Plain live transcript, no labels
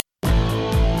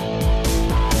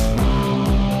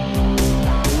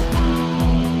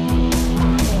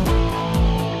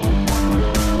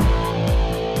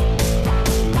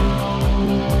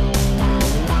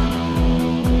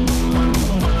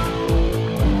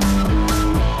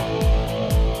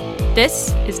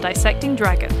This is Dissecting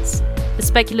Dragons, the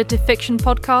speculative fiction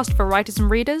podcast for writers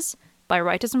and readers by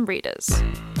writers and readers.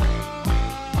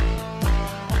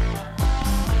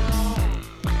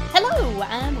 Hello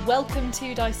and welcome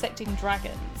to Dissecting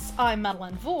Dragons. I'm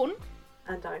Madeline Vaughan.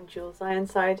 And I'm Jules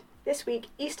Ironside. This week,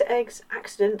 Easter eggs,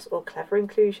 accidents or clever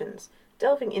inclusions,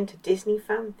 delving into Disney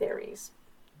fan theories.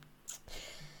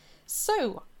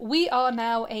 So, we are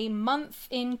now a month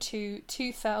into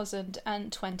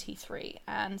 2023,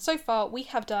 and so far we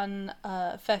have done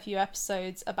a fair few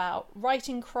episodes about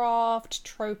writing craft,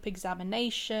 trope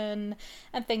examination,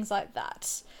 and things like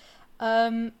that.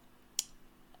 And,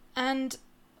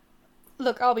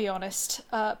 look, I'll be honest,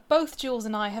 both Jules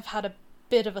and I have had a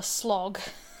bit of a slog.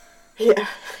 Yeah,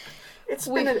 it's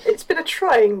been a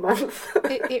trying month.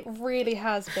 it really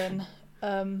has been.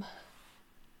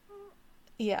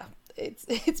 Yeah.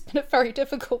 It's been a very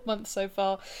difficult month so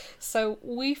far, so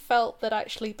we felt that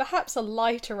actually perhaps a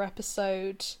lighter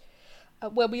episode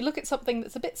where we look at something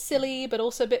that's a bit silly but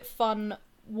also a bit fun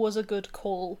was a good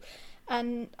call.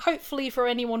 And hopefully for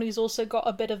anyone who's also got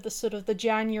a bit of the sort of the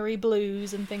January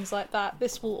blues and things like that,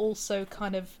 this will also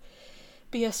kind of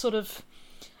be a sort of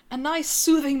a nice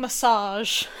soothing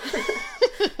massage.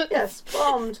 Yes,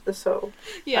 balm to the soul.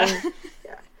 Yeah.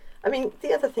 Yeah. I mean,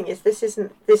 the other thing is this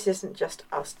isn't just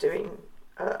us doing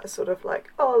sort of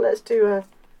like, oh, let's do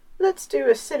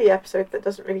a silly episode that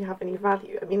doesn't really have any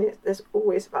value. I mean, there's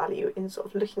always value in sort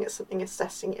of looking at something,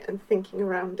 assessing it, and thinking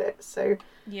around it. So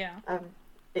yeah,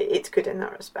 it's good in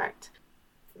that respect.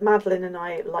 Madeline and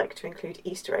I like to include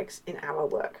Easter eggs in our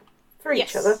work for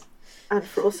each other, and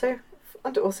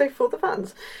also for the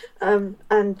fans.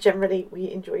 And generally,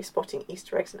 we enjoy spotting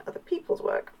Easter eggs in other people's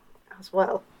work as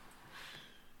well.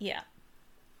 Yeah.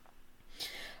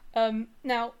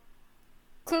 Now,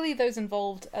 clearly those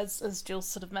involved, as Jules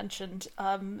sort of mentioned,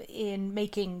 in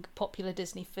making popular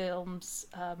Disney films,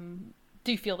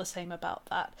 do feel the same about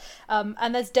that.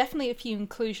 And there's definitely a few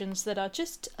inclusions that are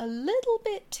just a little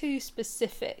bit too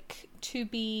specific to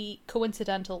be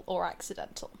coincidental or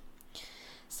accidental.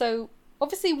 So,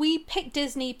 obviously we picked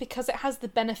Disney because it has the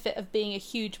benefit of being a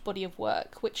huge body of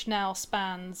work, which now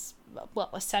spans, well,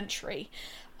 a century.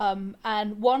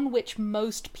 And one which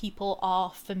most people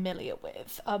are familiar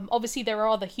with. Obviously, there are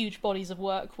other huge bodies of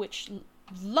work which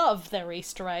love their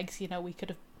Easter eggs. You know, we could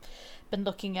have been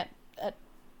looking at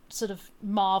sort of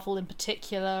Marvel in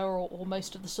particular, or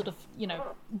most of the sort of, you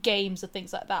know, games and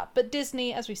things like that. But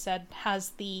Disney, as we said,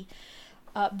 has the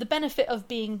benefit of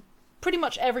being pretty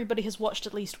much everybody has watched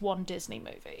at least one Disney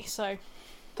movie. So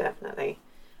definitely.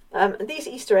 These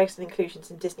Easter eggs and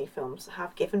inclusions in Disney films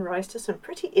have given rise to some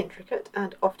pretty intricate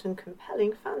and often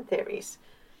compelling fan theories.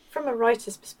 From a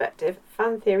writer's perspective,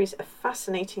 fan theories are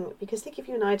fascinating because they give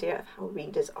you an idea of how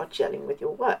readers are gelling with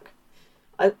your work.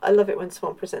 I love it when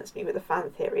someone presents me with a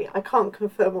fan theory. I can't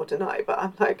confirm or deny, but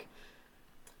I'm like,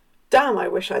 damn, I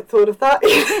wish I'd thought of that.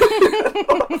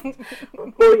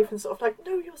 or even sort of like,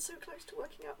 no, you're so close to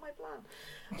working out my plan.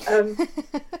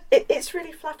 It's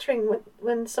really flattering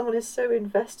when someone is so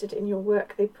invested in your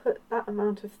work, they put that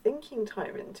amount of thinking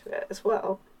time into it as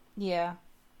well. Yeah,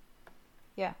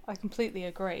 I completely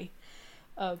agree.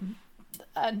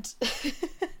 And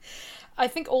I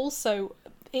think also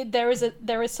there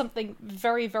is something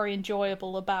very, very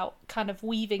enjoyable about kind of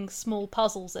weaving small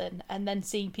puzzles in and then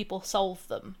seeing people solve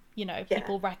them. You know,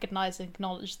 people recognise and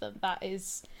acknowledge them. That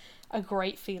is a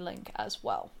great feeling as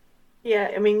well.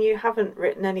 Yeah, I mean, you haven't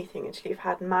written anything until you've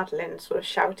had Madeline sort of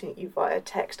shouting at you via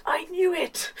text, I knew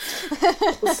it!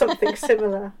 Or something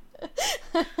similar.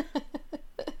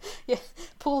 Yeah,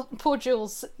 poor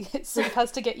Jules sort of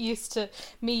has to get used to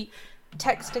me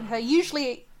texting her,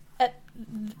 usually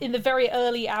in the very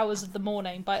early hours of the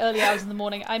morning. By early hours in the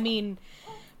morning, I mean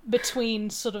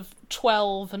between sort of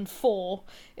 12 and 4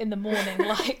 in the morning,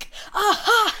 like,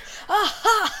 aha!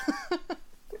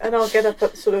 And I'll get up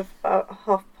at sort of about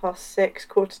 6:30,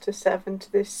 6:45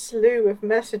 to this slew of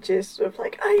messages, sort of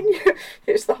like, I knew.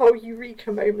 It's the whole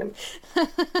eureka moment.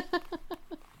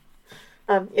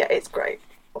 Yeah, it's great,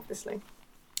 obviously.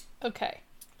 Okay.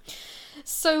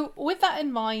 So with that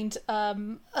in mind,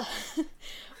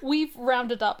 we've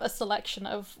rounded up a selection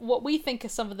of what we think are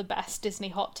some of the best Disney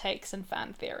hot takes and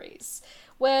fan theories.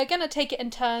 We're going to take it in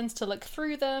turns to look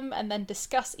through them and then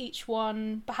discuss each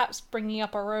one, perhaps bringing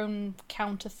up our own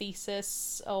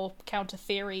counter-thesis or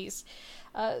counter-theories.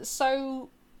 So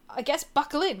I guess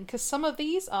buckle in, because some of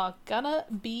these are gonna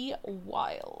be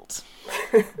wild.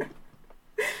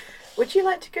 Would you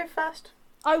like to go first?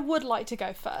 I would like to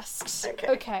go first. Okay.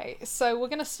 Okay, so we're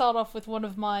going to start off with one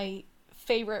of my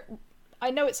favourite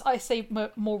I know I say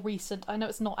more recent. I know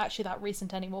it's not actually that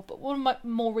recent anymore, but one of my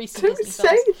more recent Don't Disney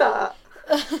say films that.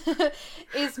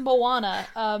 is Moana.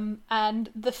 And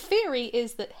the theory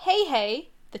is that Hey,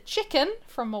 the chicken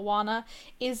from Moana,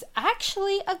 is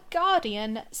actually a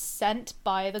guardian sent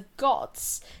by the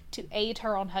gods to aid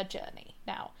her on her journey.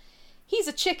 Now, he's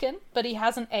a chicken, but he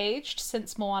hasn't aged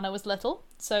since Moana was little,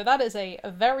 so that is a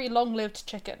very long-lived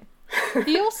chicken.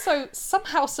 He also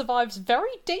somehow survives very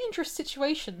dangerous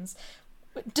situations,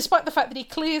 despite the fact that he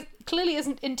clearly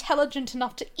isn't intelligent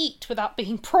enough to eat without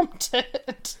being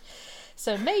prompted.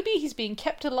 So maybe he's being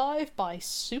kept alive by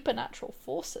supernatural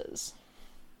forces.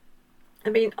 I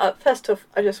mean, first off,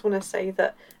 I just want to say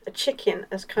that a chicken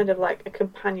as kind of like a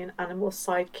companion animal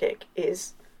sidekick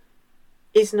is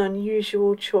an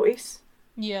unusual choice.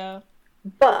 Yeah.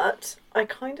 But I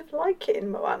kind of like it in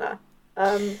Moana.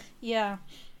 Yeah.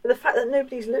 The fact that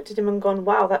nobody's looked at him and gone,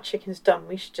 wow, that chicken's done,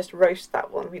 we should just roast that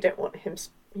one. We don't want him,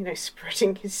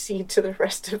 spreading his seed to the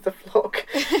rest of the flock.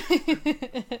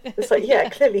 It's like, yeah,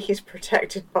 clearly he's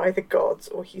protected by the gods,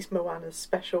 or he's Moana's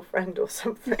special friend or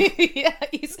something. Yeah,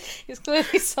 he's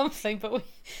clearly something, but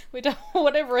we don't,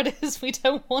 whatever it is, we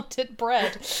don't want it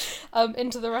bred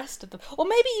into the rest of them. Or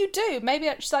maybe you do. Maybe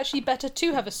it's actually better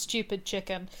to have a stupid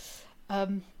chicken.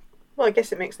 Well, I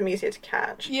guess it makes them easier to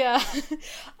catch. Yeah.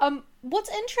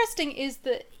 What's interesting is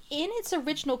that in its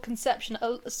original conception,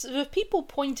 sort of people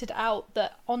pointed out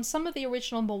that on some of the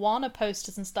original Moana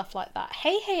posters and stuff like that,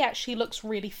 Hey actually looks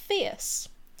really fierce.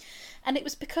 And it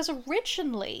was because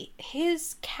originally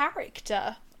his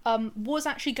character was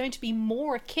actually going to be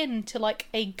more akin to like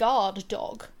a guard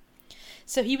dog.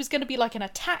 So he was going to be like an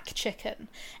attack chicken.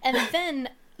 And then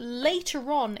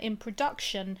later on in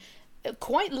production,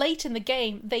 quite late in the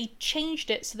game, they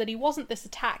changed it so that he wasn't this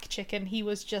attack chicken, he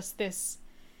was just this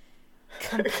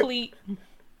complete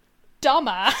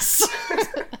dumbass.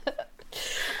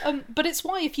 But it's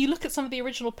why if you look at some of the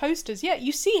original posters, yeah,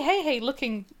 you see Hey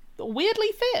looking weirdly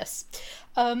fierce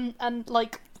and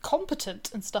like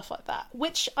competent and stuff like that,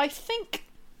 which I think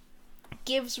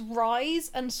gives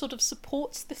rise and sort of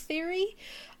supports the theory.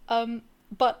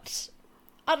 But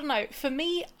I don't know, for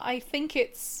me, I think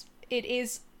it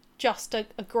is just a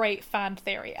great fan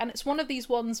theory, and it's one of these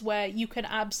ones where you can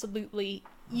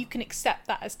accept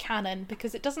that as canon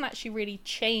because it doesn't actually really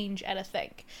change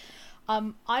anything.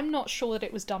 I'm not sure that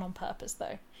it was done on purpose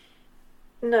though.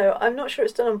 No, I'm not sure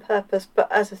it's done on purpose,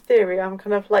 but as a theory I'm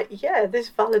kind of like, yeah, this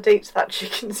validates that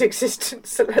chicken's existence,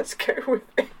 so let's go with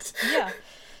it. Yeah.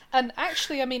 And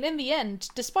actually, I mean, in the end,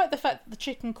 despite the fact that the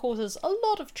chicken causes a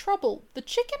lot of trouble, the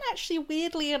chicken actually,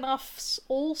 weirdly enough,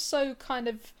 also kind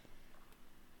of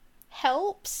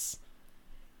helps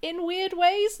in weird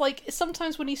ways. Like,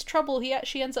 sometimes when he's trouble, he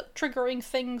actually ends up triggering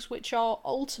things which are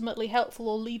ultimately helpful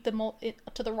or lead them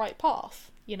to the right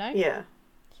path, you know?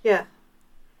 Yeah,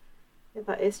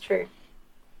 that is true.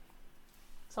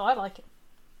 So I like it.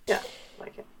 Yeah, I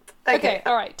like it. Okay,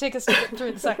 alright, take us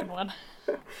through the second one.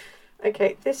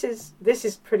 Okay, this is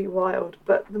pretty wild,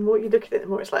 but the more you look at it, the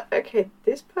more it's like, okay,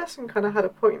 this person kind of had a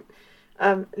point.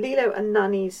 Lilo and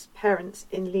Nani's parents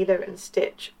in Lilo and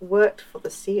Stitch worked for the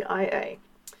CIA.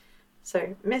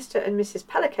 So Mr. and Mrs.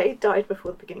 Peliquet died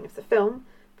before the beginning of the film,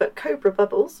 but Cobra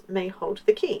Bubbles may hold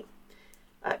the key.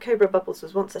 Cobra Bubbles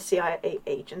was once a CIA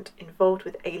agent involved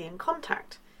with alien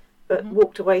contact, but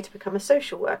walked away to become a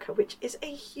social worker, which is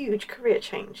a huge career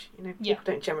change. You know, people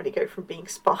don't generally go from being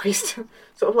spies to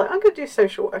sort of like, I'm going to do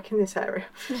social work in this area.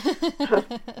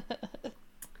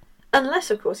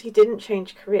 Unless, of course, he didn't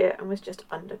change career and was just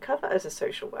undercover as a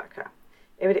social worker.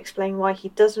 It would explain why he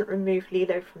doesn't remove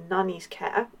Lilo from Nani's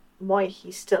care, why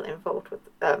he's still involved with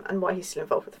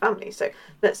the family. So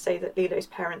let's say that Lilo's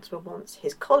parents were once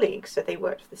his colleagues, so they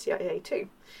worked for the CIA too.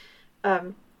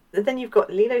 Then you've got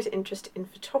Lilo's interest in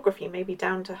photography, maybe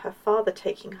down to her father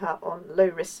taking her on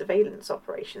low-risk surveillance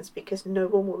operations because no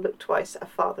one will look twice at a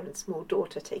father and small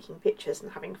daughter taking pictures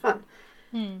and having fun.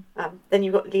 Then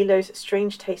you've got Lilo's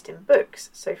strange taste in books.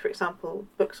 So, for example,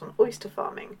 books on oyster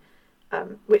farming,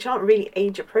 which aren't really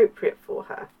age-appropriate for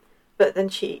her. But then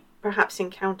she perhaps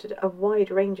encountered a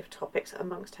wide range of topics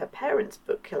amongst her parents'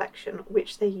 book collection,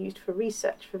 which they used for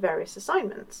research for various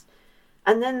assignments.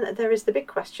 And then there is the big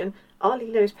question, are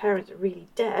Lilo's parents really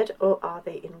dead, or are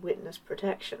they in witness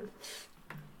protection?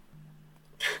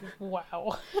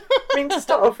 Wow. I mean, to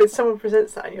start off with, someone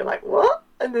presents that and you're like, what?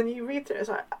 And then you read through it, it's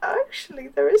like, actually,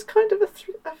 there is kind of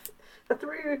a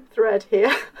through thread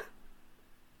here.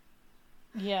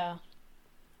 Yeah.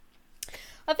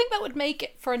 I think that would make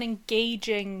it for an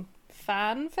engaging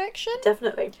fan fiction.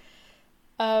 Definitely.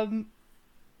 But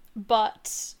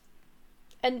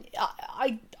and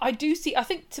I do see. I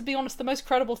think, to be honest, the most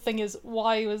credible thing is,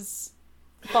 why was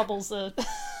Bubbles a,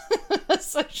 a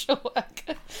social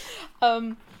worker?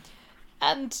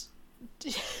 And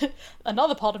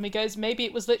another part of me goes, maybe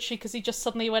it was literally because he just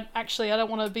suddenly went, actually, I don't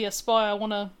want to be a spy. I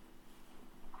want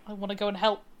to go and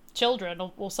help children,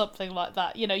 or something like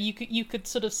that. You know, you could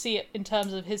sort of see it in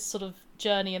terms of his sort of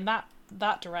journey in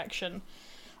that direction.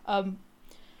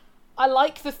 I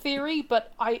like the theory,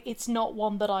 but it's not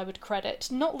one that I would credit.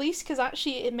 Not least because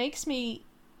actually it makes me...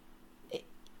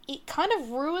 It kind of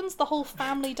ruins the whole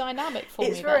family dynamic for me.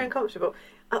 It's very uncomfortable.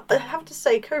 I have to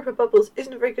say, Cobra Bubbles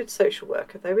isn't a very good social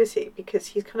worker, though, is he? Because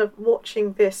he's kind of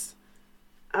watching this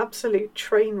absolute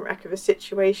train wreck of a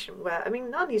situation where, I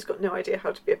mean, Nani's got no idea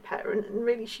how to be a parent, and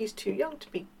really she's too young to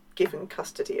be given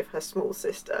custody of her small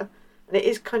sister. And it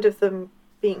is kind of them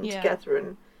being together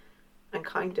and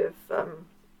kind of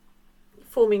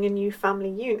forming a new family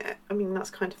unit. I mean, that's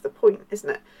kind of the point, isn't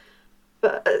it?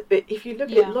 But if you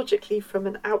look at it logically from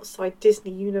an outside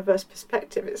Disney universe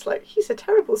perspective, it's like, he's a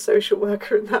terrible social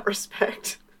worker in that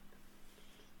respect.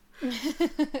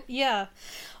 Yeah.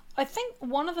 I think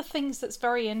one of the things that's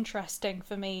very interesting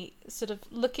for me, sort of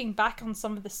looking back on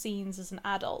some of the scenes as an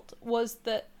adult, was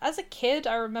that as a kid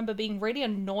I remember being really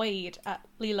annoyed at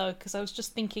Lilo, because I was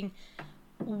just thinking,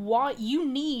 why you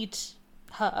need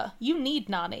her? You need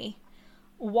Nani.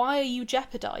 Why are you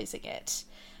jeopardizing it?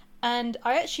 And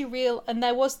I actually and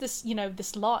there was this, you know,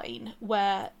 this line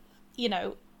where, you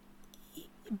know,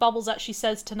 Bubbles actually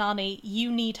says to Nani,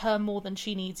 you need her more than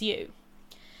she needs you.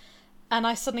 And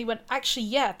I suddenly went, actually,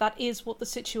 yeah, that is what the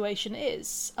situation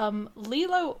is.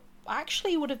 Lilo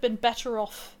actually would have been better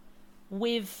off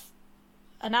with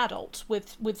an adult,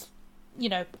 with you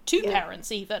know, two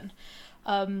parents even,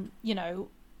 you know,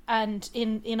 and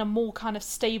in a more kind of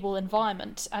stable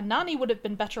environment. And Nani would have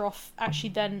been better off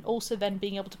actually then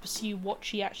being able to pursue what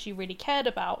she actually really cared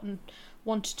about and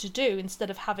wanted to do, instead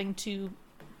of having to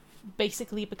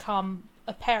basically become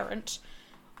a parent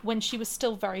when she was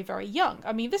still very, very young.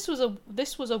 I mean, this was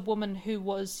a woman who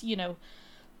was, you know,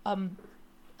 an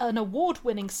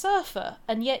award-winning surfer,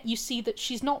 and yet you see that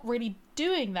she's not really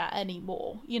doing that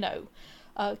anymore, you know,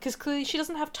 because clearly she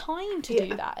doesn't have time to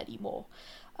do that anymore.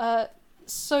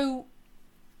 So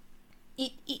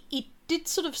it did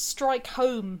sort of strike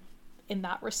home in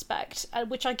that respect,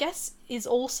 which I guess is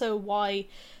also why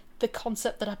the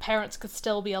concept that her parents could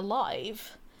still be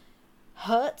alive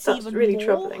hurts even more. That's really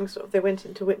troubling. Sort of, they went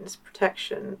into witness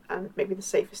protection, and maybe the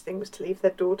safest thing was to leave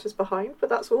their daughters behind, but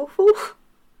that's awful.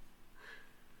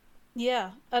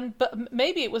 Yeah, but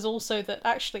maybe it was also that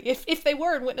actually, if they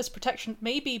were in witness protection,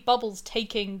 maybe Bubbles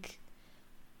taking,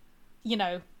 you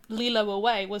know, Lilo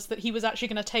away was that he was actually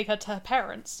going to take her to her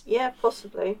parents. Yeah,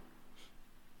 possibly.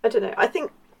 I don't know. I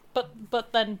think,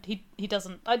 but then he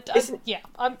doesn't.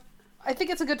 I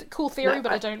think it's a good, cool theory, no,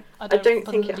 but I don't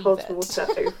think it holds water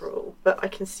overall. But I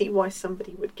can see why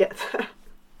somebody would get there.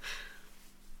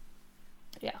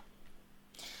 Yeah.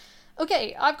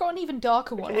 Okay, I've got an even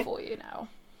darker one for you now.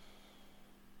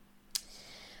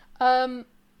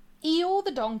 Eeyore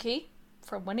the donkey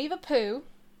from Winnie the Pooh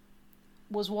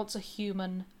was once a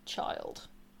human child.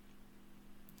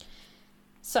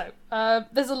 So,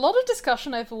 there's a lot of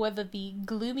discussion over whether the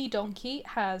gloomy donkey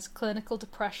has clinical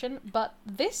depression, but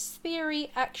this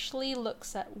theory actually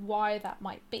looks at why that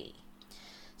might be.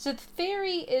 So the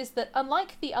theory is that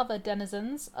unlike the other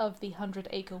denizens of the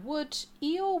 100-Acre Wood,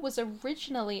 Eeyore was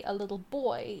originally a little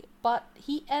boy, but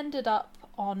he ended up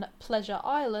on Pleasure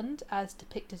Island, as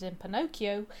depicted in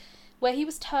Pinocchio, where he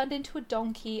was turned into a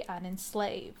donkey and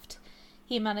enslaved.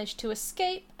 He managed to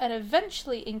escape and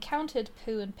eventually encountered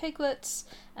Pooh and Piglet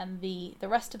and the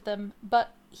rest of them,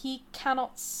 but he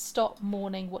cannot stop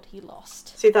mourning what he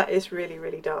lost. See, that is really,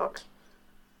 really dark.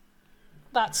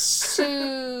 That's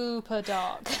super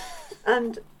dark.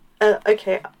 And,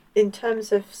 okay, in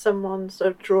terms of someone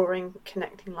sort of drawing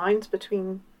connecting lines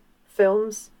between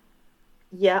films,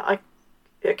 yeah,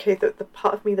 the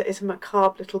part of me that is a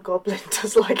macabre little goblin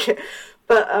does like it.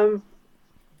 But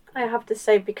I have to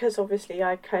say, because obviously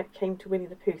I came to Winnie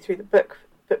the Pooh through the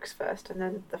books first and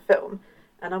then the film,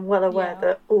 and I'm well aware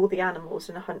that all the animals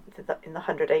in the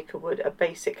 100-Acre Wood are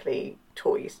basically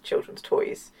toys, children's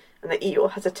toys, and that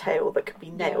Eeyore has a tail that can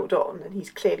be nailed on, and he's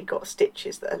clearly got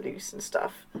stitches that are loose and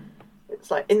stuff.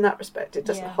 It's like, in that respect, it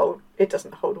doesn't hold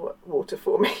water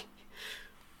for me.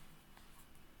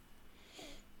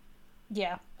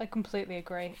 Yeah, I completely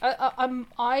agree.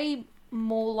 I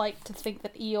more like to think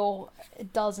that Eeyore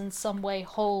does in some way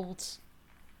hold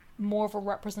more of a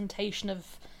representation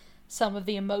of some of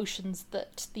the emotions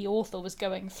that the author was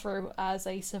going through as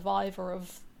a survivor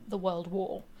of the World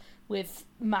War, with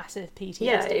massive PTSD.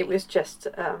 Yeah, it was just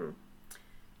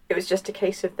a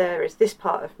case of there is this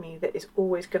part of me that is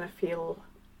always going to feel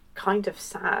kind of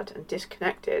sad and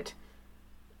disconnected.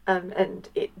 And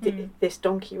this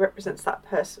donkey represents that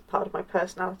part of my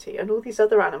personality, and all these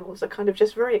other animals are kind of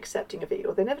just very accepting of it,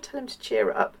 or they never tell him to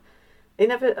cheer up.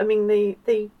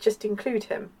 They just include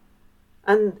him.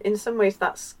 And in some ways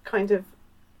that's kind of,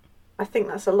 I think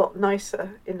that's a lot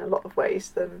nicer in a lot of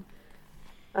ways than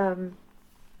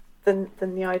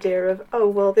the idea of, oh,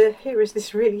 well, here is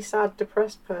this really sad,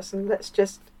 depressed person, let's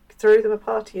just throw them a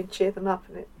party and cheer them up.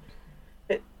 And it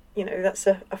that's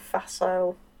a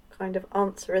facile kind of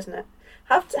answer, isn't it?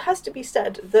 Has to be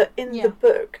said that in the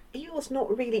book, Eeyore's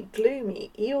not really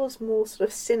gloomy. Eeyore's more sort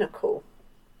of cynical.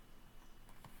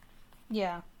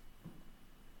 Yeah.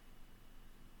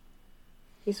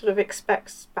 He sort of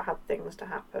expects bad things to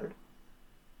happen.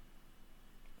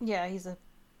 Yeah, he's a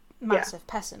massive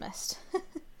pessimist.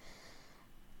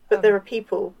 But there are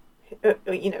people,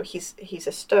 he's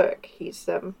a stoic.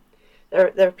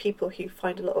 There are people who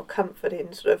find a lot of comfort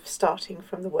in sort of starting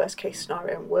from the worst case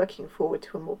scenario and working forward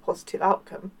to a more positive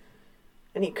outcome.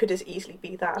 And he could as easily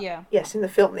be that. Yeah. Yes, in the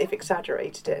film they've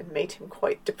exaggerated it and made him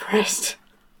quite depressed.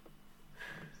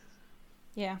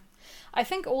 Yeah. I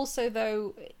think also,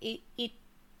 though,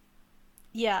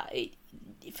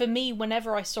 for me,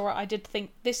 whenever I saw it, I did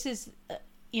think this is,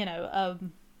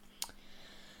 an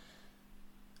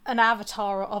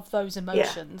avatar of those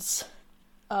emotions. Yeah.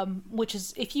 Which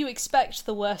is, if you expect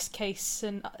the worst case,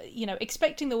 and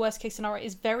expecting the worst case scenario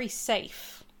is very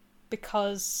safe,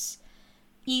 because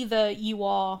either you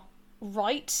are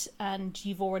right and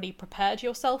you've already prepared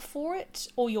yourself for it,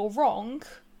 or you're wrong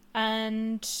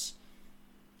and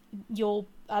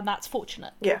that's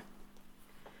fortunate. Yeah.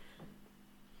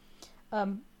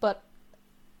 But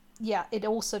yeah, it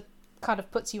also kind of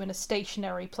puts you in a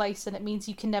stationary place, and it means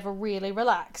you can never really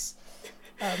relax.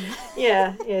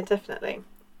 Yeah, definitely.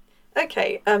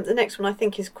 Okay, the next one I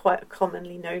think is quite a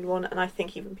commonly known one, and I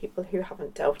think even people who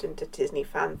haven't delved into Disney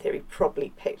fan theory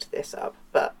probably picked this up,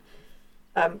 but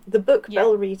the book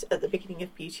Belle reads at the beginning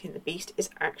of Beauty and the Beast is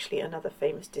actually another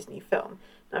famous Disney film.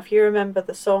 Now, if you remember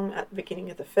the song at the beginning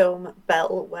of the film,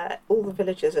 Belle, where all the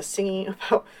villagers are singing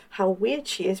about how weird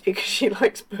she is because she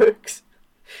likes books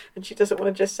and she doesn't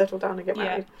want to just settle down and get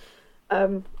married.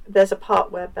 There's a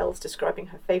part where Belle's describing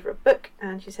her favourite book,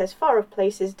 and she says, "Far off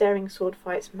places, daring sword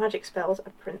fights, magic spells, a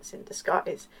prince in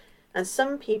disguise." And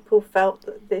some people felt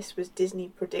that this was Disney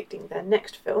predicting their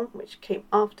next film, which came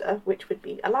after, which would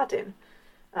be Aladdin.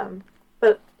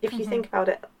 But if you think about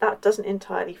it, that doesn't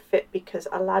entirely fit, because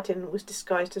Aladdin was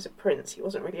disguised as a prince. He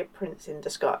wasn't really a prince in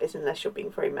disguise, unless you're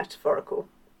being very metaphorical.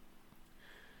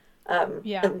 And,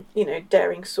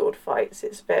 daring sword fights,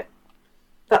 it's a bit...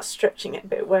 That's stretching it a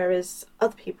bit, whereas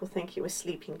other people think it was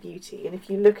Sleeping Beauty. And if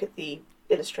you look at the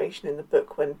illustration in the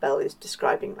book when Belle is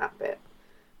describing that bit,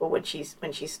 or when she's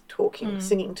talking,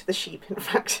 singing to the sheep, in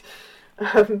fact,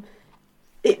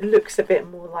 it looks a bit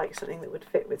more like something that would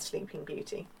fit with Sleeping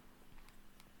Beauty.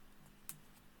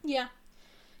 Yeah,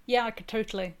 I could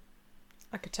totally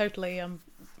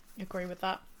agree with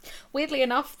that. Weirdly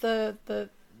enough, the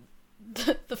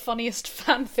funniest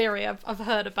fan theory I've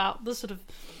heard about the sort of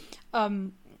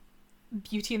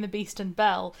Beauty and the Beast and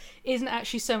Belle isn't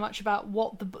actually so much about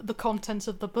what the contents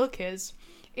of the book is.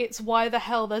 It's why the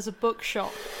hell there's a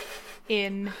bookshop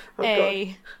in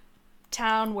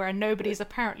town where nobody's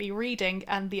apparently reading,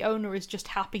 and the owner is just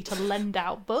happy to lend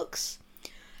out books.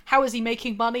 How is he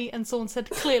making money? And someone said,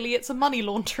 clearly it's a money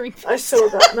laundering business. I saw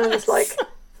that and I was like,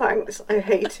 thanks, I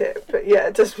hate it, but yeah,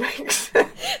 it does make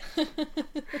sense.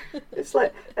 It's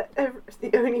like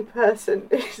the only person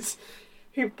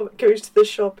who goes to the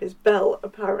shop is Belle,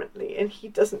 apparently, and he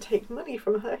doesn't take money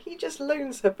from her. He just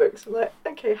loans her books. I'm like,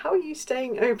 okay, how are you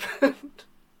staying open?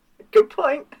 Good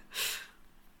point.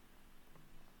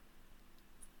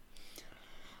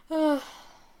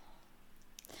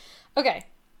 Okay,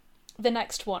 the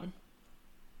next one.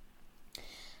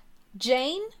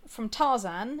 Jane from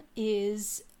Tarzan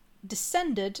is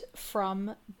descended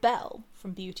from Belle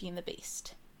from Beauty and the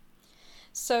Beast.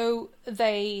 So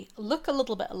they look a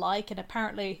little bit alike, and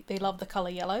apparently they love the colour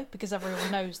yellow, because everyone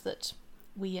knows that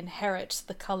we inherit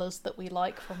the colours that we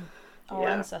like from our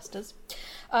ancestors.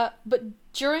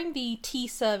 But during the tea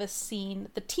service scene,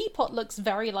 the teapot looks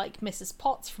very like Mrs.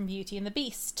 Potts from Beauty and the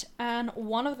Beast, and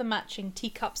one of the matching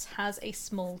teacups has a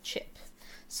small chip.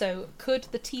 So could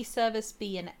the tea service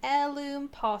be an heirloom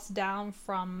passed down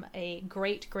from a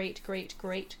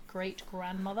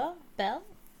great-great-great-great-great-grandmother, Belle?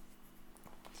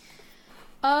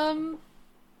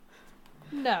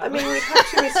 No. I mean, we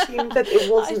have to assume that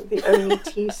it wasn't the only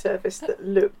tea service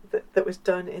that was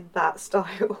done in that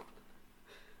style.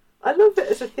 I love it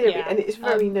as a theory, Yeah, and it's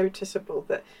very noticeable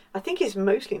that... I think it's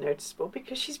mostly noticeable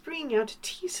because she's bringing out a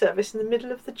tea service in the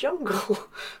middle of the jungle,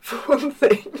 for one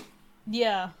thing.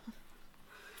 Yeah.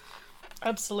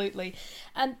 Absolutely.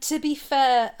 And to be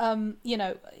fair, you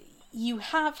know, you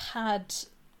have had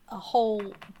a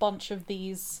whole bunch of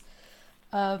these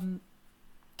kind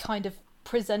of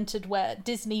presented where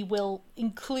Disney will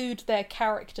include their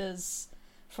characters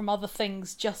from other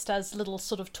things just as little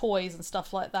sort of toys and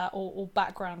stuff like that, or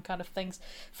background kind of things.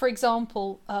 For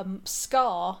example,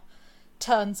 Scar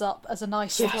turns up as a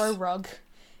nice throw rug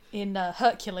in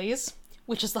Hercules,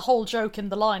 which is the whole joke in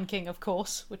The Lion King, of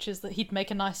course, which is that he'd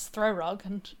make a nice throw rug,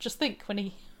 and just think, when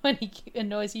he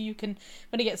annoys you, when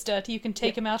he gets dirty, you can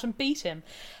take him out and beat him,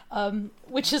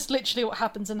 which is literally what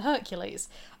happens in Hercules.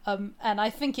 And I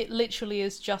think it literally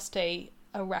is just a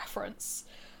reference.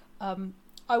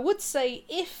 I would say,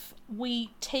 if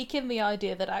we take in the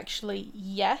idea that actually,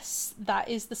 yes, that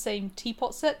is the same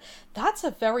teapot set, that's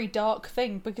a very dark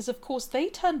thing, because of course they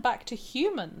turn back to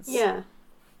humans. Yeah.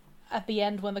 At the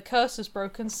end when the curse is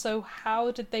broken, so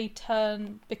how did they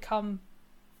become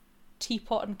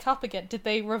teapot and cup again? Did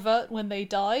they revert when they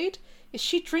died? Is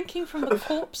she drinking from the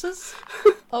corpses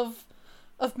of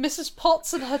Mrs.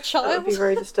 Potts and her child? That would be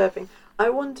very disturbing. I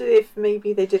wonder if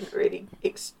maybe they didn't really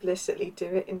explicitly do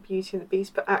it in Beauty and the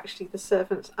Beast, but actually the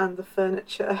servants and the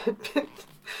furniture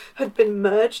had been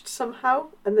merged somehow,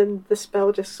 and then the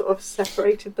spell just sort of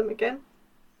separated them again.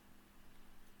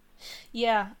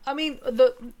 Yeah, I mean,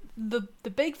 the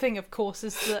big thing, of course,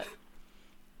 is that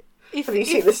have you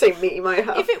seen the same meme I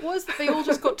have? If it was that they all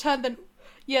just got turned, then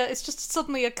yeah, it's just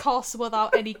suddenly a castle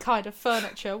without any kind of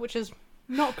furniture, which is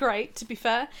not great, to be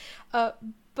fair.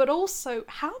 But also,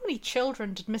 how many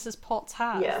children did Mrs. Potts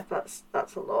have? Yeah, that's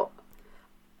a lot.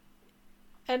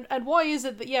 And why is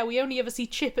it that, we only ever see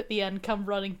Chip at the end come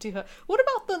running to her? What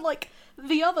about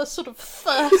the other sort of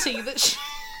 30 that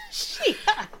she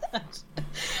had?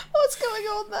 What's going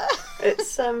on there?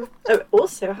 It's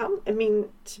also,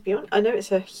 to be honest, I know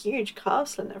it's a huge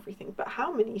castle and everything, but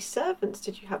how many servants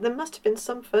did you have? There must have been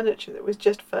some furniture that was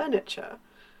just furniture.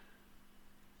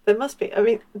 There must be. I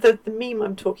mean, the meme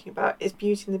I'm talking about is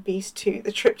Beauty and the Beast 2,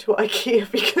 the trip to IKEA,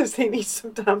 because they need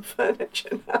some damn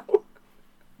furniture now.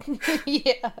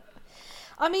 Yeah.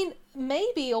 I mean,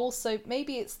 maybe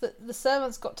it's that the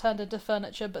servants got turned into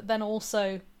furniture, but then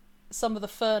also some of the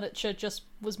furniture just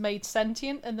was made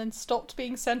sentient and then stopped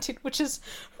being sentient, which is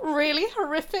really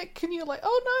horrific. And you're like,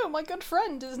 oh no, my good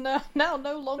friend is now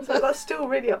no longer... So that's still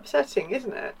really upsetting,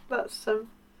 isn't it? That's...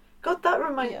 God, that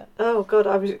reminds... Yeah. Oh, God,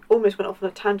 almost went off on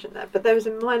a tangent there, but there was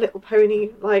a My Little Pony,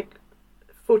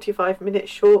 45-minute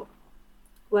short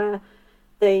where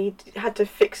they had to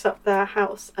fix up their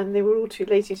house and they were all too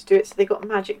lazy to do it, so they got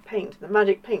magic paint, and the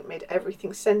magic paint made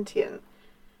everything sentient.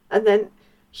 And then,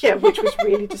 which was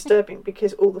really disturbing,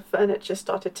 because all the furniture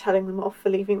started telling them off for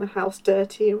leaving the house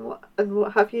dirty and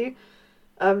what have you,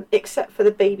 except for the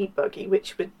baby buggy,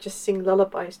 which would just sing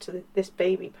lullabies to this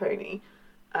baby pony.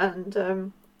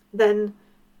 And... then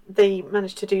they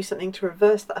managed to do something to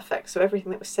reverse that effect, so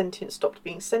everything that was sentient stopped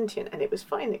being sentient and it was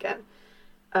fine again.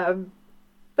 But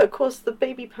of course the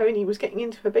baby pony was getting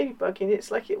into her baby buggy and it's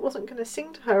like it wasn't going to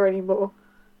sing to her anymore.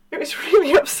 It was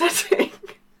really upsetting.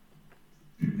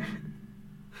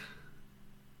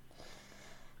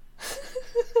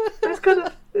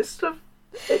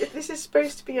 This is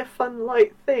supposed to be a fun,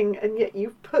 light thing, and yet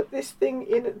you've put this thing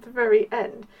in at the very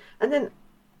end, and then,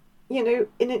 in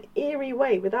an eerie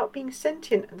way, without being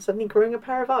sentient and suddenly growing a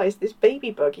pair of eyes, this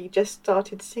baby buggy just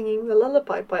started singing the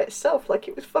lullaby by itself, like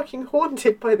it was fucking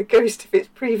haunted by the ghost of its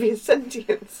previous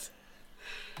sentience.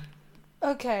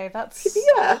 Okay, that's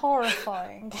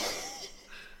horrifying.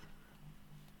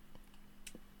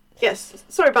 Yes,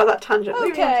 sorry about that tangent. Okay.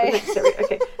 Moving on to the next series.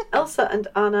 Okay, Elsa and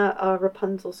Anna are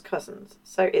Rapunzel's cousins,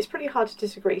 so it's pretty hard to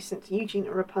disagree, since Eugene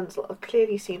and Rapunzel are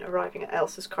clearly seen arriving at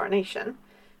Elsa's coronation,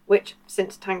 which,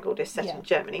 since Tangled is set in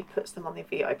Germany, puts them on the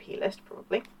VIP list,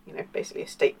 probably. Basically a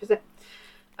state visit.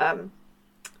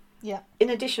 In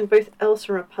addition, both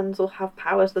Elsa and Rapunzel have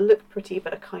powers that look pretty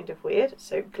but are kind of weird.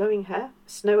 So, glowing hair,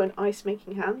 snow and ice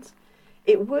making hands.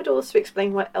 It would also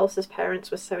explain why Elsa's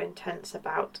parents were so intense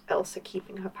about Elsa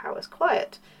keeping her powers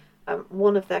quiet.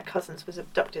 One of their cousins was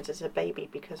abducted as a baby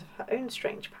because of her own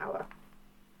strange power.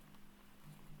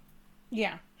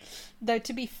 Yeah. Though,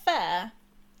 to be fair...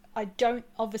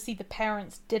 obviously the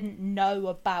parents didn't know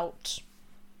about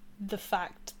the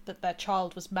fact that their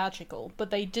child was magical, but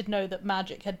they did know that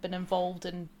magic had been involved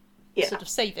in sort of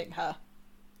saving her.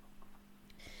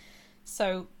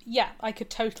 So yeah, I could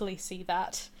totally see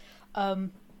that.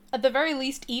 At the very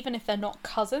least, even if they're not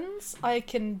cousins, I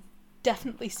can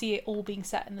definitely see it all being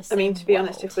set in the same I mean, to be world.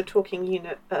 honest, if we're talking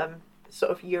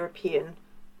sort of European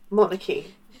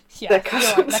monarchy, yeah, they're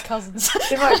cousins. You're right, they're cousins.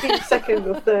 They might be second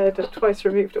or third or twice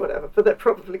removed or whatever, but they're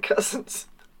probably cousins.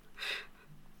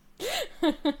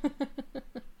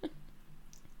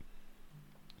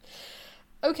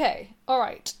 Okay,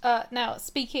 alright. Now,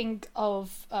 speaking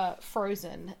of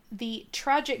Frozen, the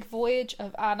tragic voyage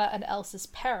of Anna and Elsa's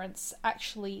parents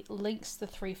actually links the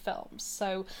three films.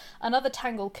 So, another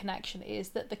Tangled connection is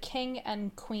that the King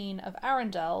and Queen of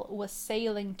Arendelle were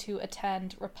sailing to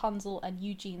attend Rapunzel and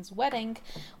Eugene's wedding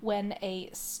when a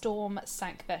storm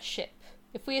sank their ship.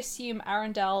 If we assume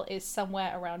Arendelle is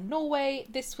somewhere around Norway,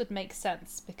 this would make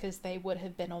sense because they would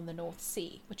have been on the North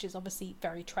Sea, which is obviously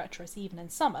very treacherous even in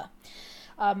summer.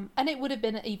 And it would have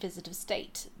been a visitive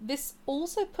state. This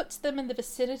also puts them in the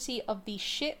vicinity of the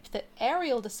ship that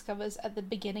Ariel discovers at the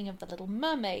beginning of The Little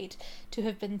Mermaid to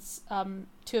have been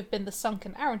the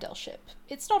sunken Arendelle ship.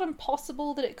 It's not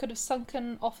impossible that it could have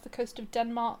sunken off the coast of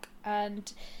Denmark,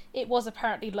 and it was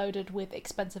apparently loaded with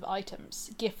expensive items,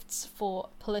 gifts for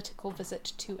political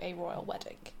visit to a royal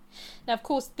wedding. Now, of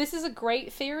course, this is a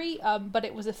great theory, but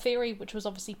it was a theory which was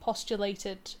obviously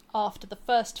postulated after the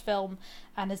first film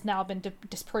and has now been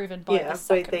disproven by the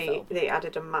second film. They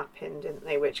added a map in, didn't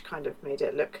they, which kind of made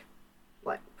it look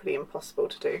like pretty impossible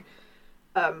to do.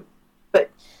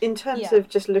 But in terms of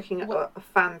just looking at a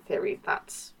fan theory,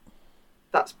 that's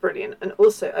brilliant. And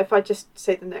also, if I just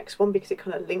say the next one, because it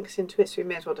kind of links into it, so we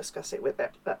may as well discuss it with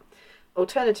it. But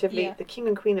alternatively, the King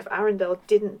and Queen of Arendelle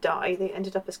didn't die. They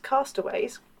ended up as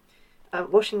castaways,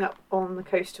 washing up on the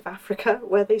coast of Africa,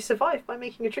 where they survived by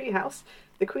making a treehouse.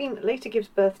 The Queen later gives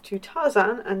birth to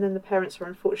Tarzan, and then the parents are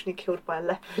unfortunately killed by a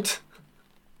leopard.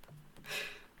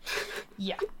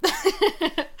 Yeah.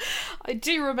 I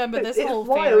do remember this whole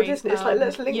theory. It's wild, isn't it? It's like,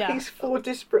 let's link these four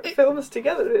disparate films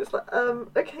together. And it's like,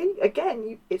 okay,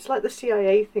 again, it's like the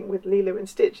CIA thing with Lilo and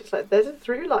Stitch. It's like, there's a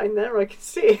through line there, I can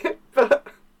see it, but...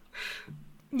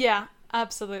 Yeah,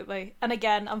 absolutely. And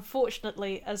again,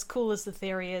 unfortunately, as cool as the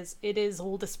theory is, it is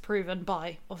all disproven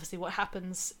by, obviously, what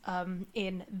happens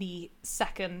in the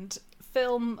second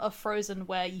film of Frozen,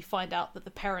 where you find out that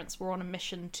the parents were on a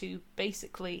mission to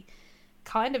basically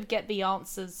kind of get the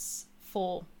answers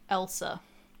for Elsa,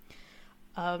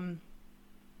 and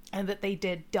that they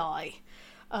did die.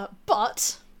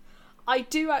 But I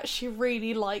do actually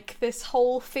really like this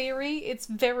whole theory. It's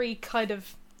very kind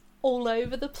of all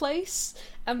over the place,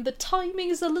 and the timing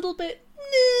is a little bit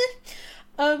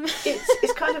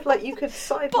it's kind of like you could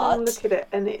sideline look at it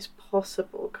and it's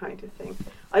possible kind of thing.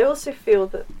 I also feel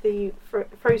that the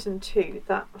Frozen 2,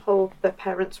 that whole their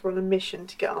parents were on a mission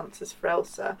to get answers for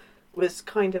Elsa, was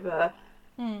kind of a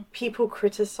people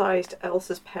criticised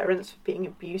Elsa's parents for being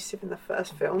abusive in the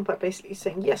first film by basically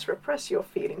saying, yes, repress your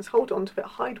feelings, hold on to it,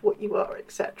 hide what you are,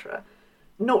 etc.,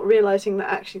 not realising that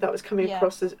actually that was coming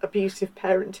across as abusive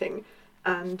parenting,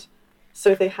 and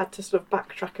so they had to sort of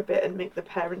backtrack a bit and make the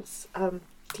parents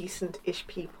decent-ish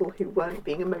people who weren't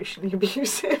being emotionally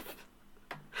abusive.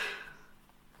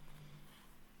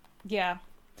 Yeah.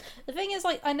 The thing is,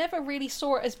 like, I never really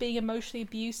saw it as being emotionally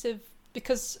abusive,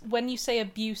 because when you say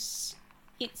abuse,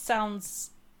 it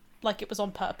sounds like it was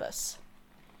on purpose.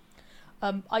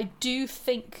 I do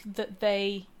think that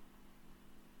they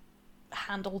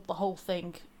handled the whole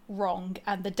thing wrong,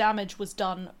 and the damage was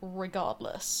done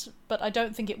regardless, but I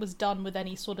don't think it was done with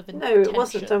any sort of intention. No, it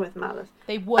wasn't done with malice.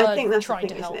 They were I think that's trying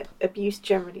the thing, to help. isn't it? Abuse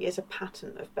generally is a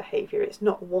pattern of behaviour. It's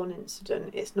not one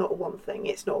incident, it's not one thing,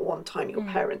 it's not one time your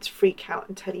parents freak out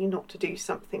and tell you not to do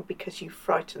something because you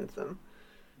frightened them.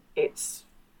 It's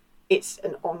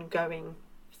an ongoing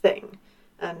thing,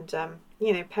 and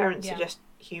parents are just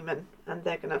human, and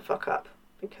they're gonna fuck up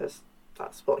because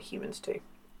that's what humans do.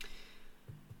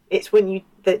 It's when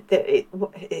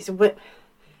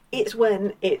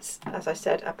it's, as I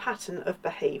said, a pattern of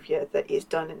behaviour that is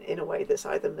done in a way that's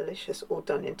either malicious or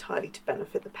done entirely to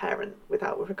benefit the parent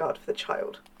without regard for the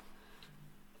child.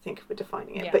 I think if we're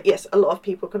defining it. Yeah. But yes, a lot of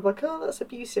people can be like, oh, that's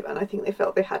abusive, and I think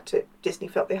Disney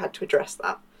felt they had to address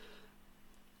that.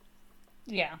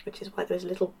 Yeah. Which is why there's a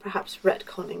little, perhaps,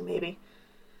 retconning, maybe.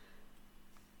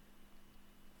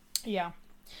 Yeah.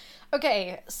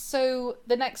 Okay, so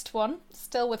the next one,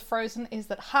 still with Frozen, is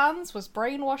that Hans was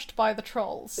brainwashed by the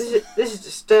trolls. This is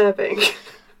disturbing.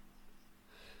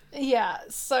 Yeah,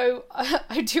 so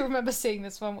I do remember seeing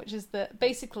this one, which is that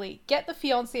basically, get the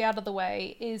fiancé out of the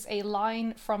way is a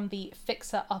line from the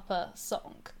Fixer Upper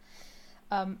song.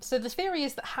 So the theory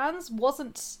is that Hans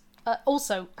wasn't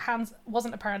Also, Hans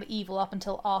wasn't apparently evil up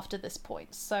until after this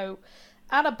point, so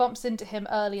Anna bumps into him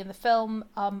early in the film,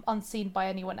 unseen by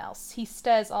anyone else. He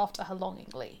stares after her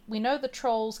longingly. We know the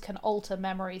trolls can alter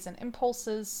memories and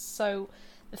impulses, so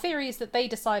the theory is that they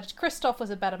decided Kristoff was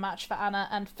a better match for Anna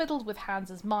and fiddled with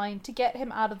Hans's mind to get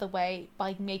him out of the way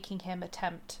by making him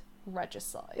attempt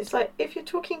regicide. It's like, if you're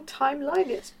talking timeline,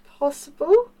 it's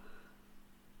possible.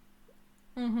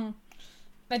 Mm-hmm.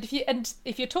 And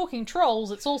if you're talking trolls,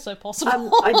 it's also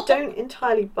possible. I don't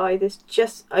entirely buy this.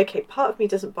 Part of me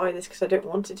doesn't buy this because I don't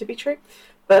want it to be true,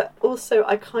 but also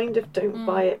I kind of don't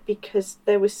buy it because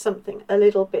there was something a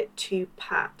little bit too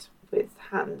pat with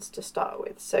Hans to start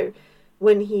with. So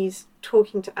when he's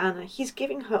talking to Anna, he's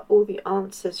giving her all the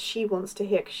answers she wants to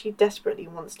hear because she desperately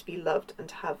wants to be loved and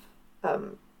to have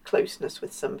closeness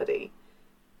with somebody,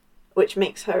 which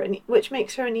makes her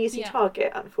an easy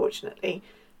target, unfortunately,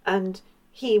 and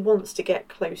he wants to get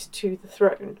close to the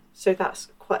throne, so that's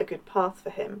quite a good path for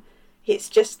him. It's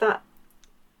just that,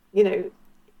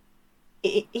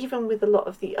 even with a lot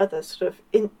of the other sort of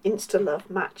insta-love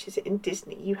matches in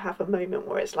Disney, you have a moment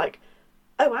where it's like,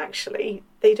 oh, actually,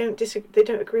 they don't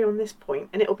agree on this point,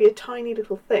 and it'll be a tiny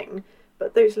little thing,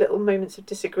 but those little moments of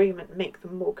disagreement make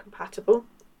them more compatible.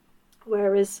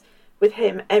 Whereas with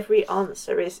him, every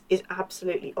answer is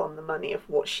absolutely on the money of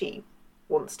what she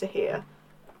wants to hear.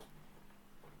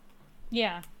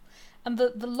 Yeah. And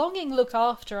the longing look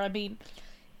after, I mean,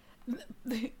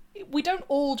 we don't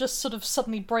all just sort of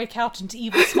suddenly break out into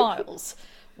evil smiles.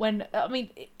 When, I mean,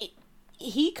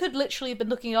 he could literally have been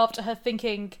looking after her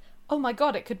thinking, oh my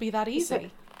god, it could be that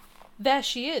easy. There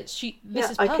she is.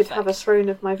 This is perfect. I could have a throne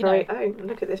of my very own.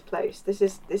 Look at this place. This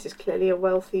is clearly a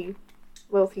wealthy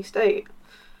state.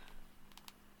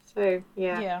 So,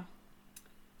 yeah. Yeah.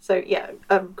 So, yeah,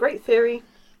 great theory.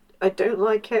 I don't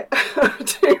like it. I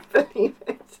don't believe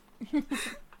it.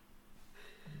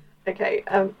 Okay,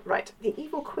 right. The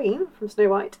evil queen from Snow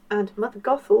White and Mother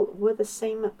Gothel were the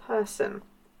same person.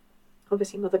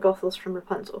 Obviously, Mother Gothel's from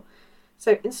Rapunzel.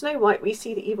 So, in Snow White, we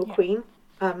see the evil queen,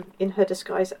 in her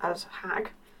disguise as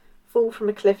Hag, fall from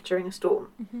a cliff during a storm.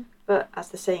 Mm-hmm. But as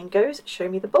the saying goes, show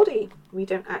me the body. We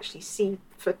don't actually see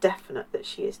for definite that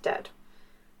she is dead.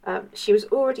 She was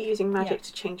already using magic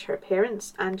to change her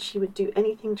appearance, and she would do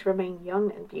anything to remain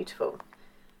young and beautiful.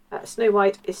 Snow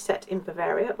White is set in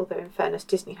Bavaria, although in fairness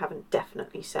Disney haven't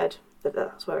definitely said that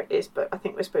that's where it is, but I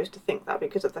think we're supposed to think that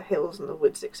because of the hills and the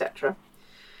woods, etc.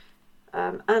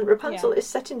 And Rapunzel is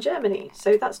set in Germany,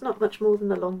 so that's not much more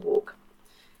than a long walk.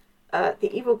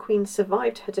 The evil queen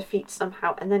survived her defeat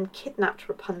somehow and then kidnapped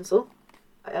Rapunzel,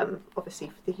 obviously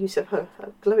for the use of her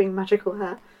glowing magical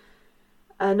hair.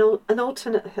 An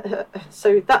alternate,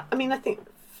 I think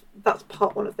that's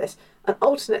part one of this. An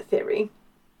alternate theory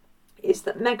is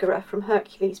that Megara from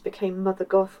Hercules became Mother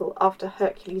Gothel after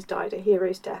Hercules died a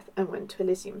hero's death and went to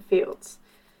Elysium Fields.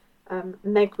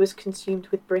 Meg was consumed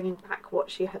with bringing back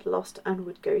what she had lost and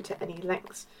would go to any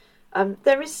lengths.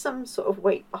 There is some sort of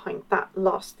weight behind that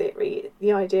last theory.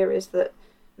 The idea is that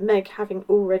Meg, having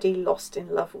already lost in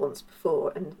love once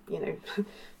before and,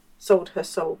 sold her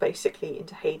soul basically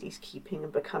into Hades' keeping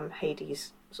and become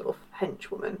Hades' sort of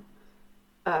henchwoman.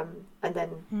 And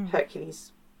then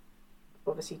Hercules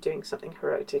obviously doing something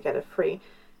heroic to get her free.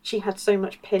 She had so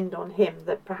much pinned on him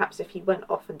that perhaps if he went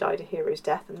off and died a hero's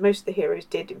death, and most of the heroes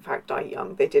did in fact die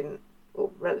young, they didn't,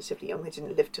 or relatively young, they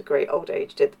didn't live to great old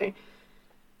age, did they?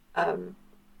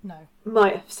 No.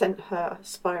 Might have sent her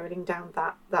spiralling down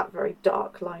that very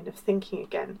dark line of thinking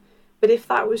again. But if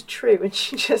that was true and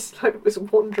she just was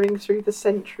wandering through the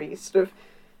centuries, sort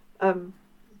of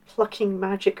plucking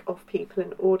magic off people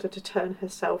in order to turn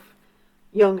herself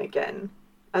young again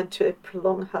and to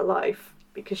prolong her life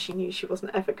because she knew she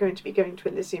wasn't ever going to be going to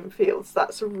Elysium Fields,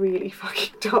 that's really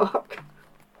fucking dark.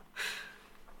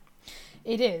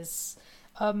 It is.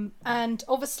 And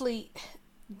obviously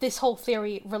this whole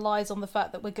theory relies on the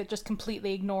fact that we're just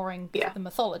completely ignoring the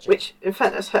mythology. Which, in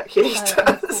fairness, Hercules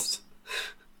does.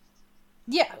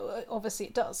 Yeah, obviously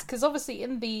it does. Because obviously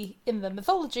in the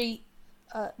mythology,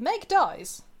 Meg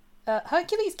dies.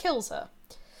 Hercules kills her.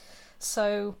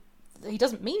 So he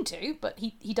doesn't mean to, but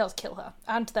he does kill her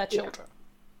and their children.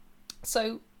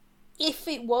 So if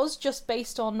it was just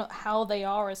based on how they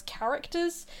are as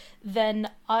characters, then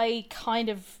I kind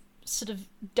of sort of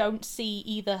don't see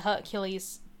either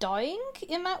Hercules dying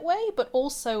in that way, but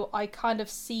also I kind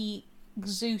of see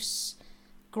Zeus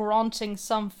granting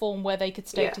some form where they could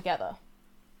stay together.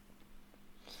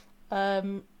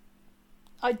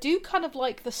 I do kind of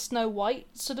like the Snow White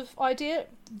sort of idea.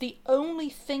 The only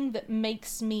thing that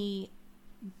makes me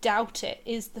doubt it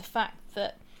is the fact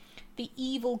that the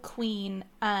Evil Queen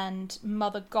and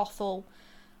Mother Gothel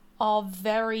are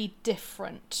very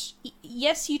different.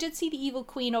 Yes, you did see the Evil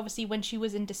Queen, obviously, when she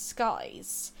was in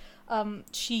disguise.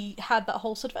 She had that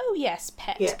whole sort of, oh yes,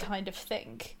 pet kind of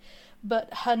thing.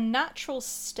 But her natural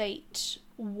state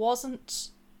wasn't...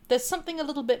 There's something a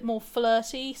little bit more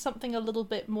flirty, something a little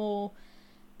bit more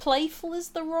playful is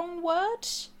the wrong word,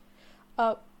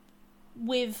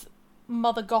 with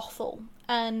Mother Gothel.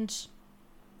 And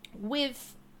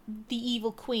with the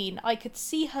Evil Queen, I could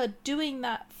see her doing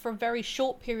that for a very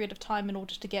short period of time in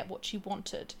order to get what she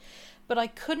wanted. But I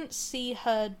couldn't see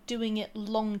her doing it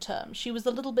long term. She was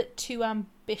a little bit too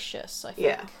ambitious, I think.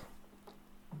 Yeah.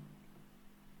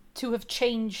 To have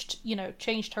changed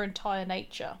her entire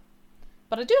nature.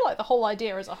 But I do like the whole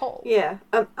idea as a whole. Yeah.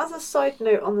 As a side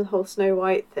note on the whole Snow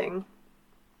White thing,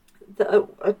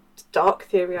 a dark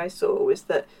theory I saw was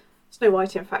that Snow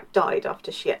White in fact died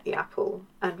after she ate the apple,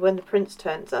 and when the prince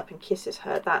turns up and kisses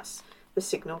her, that's the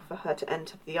signal for her to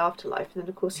enter the afterlife. And then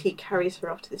of course he carries her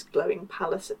off to this glowing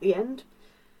palace at the end,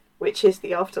 which is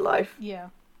the afterlife. Yeah.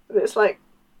 And it's like,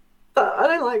 I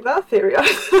don't like that theory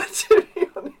either, to be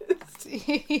honest.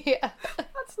 Yeah.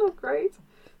 That's not great.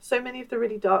 So many of the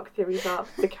really dark theories are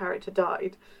the character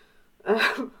died.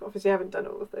 Obviously I haven't done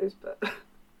all of those, but...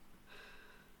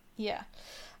 Yeah.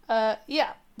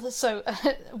 Yeah. So,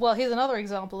 well, here's another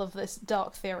example of this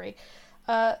dark theory.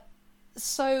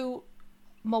 So,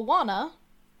 Moana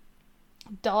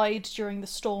died during the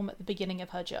storm at the beginning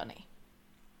of her journey.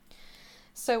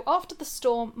 So, after the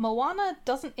storm, Moana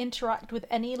doesn't interact with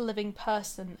any living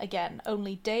person again,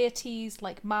 only deities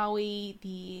like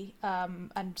Maui,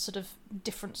 and sort of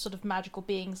different sort of magical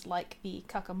beings like the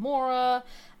Kakamora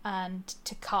and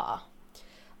Te Kā.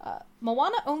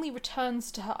 Moana only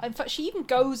returns to her... In fact, she even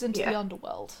goes into the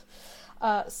underworld.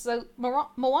 So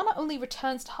Moana only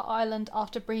returns to her island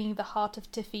after bringing the heart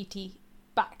of Te Fiti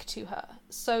back to her.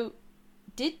 So,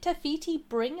 did Te Fiti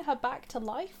bring her back to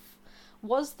life?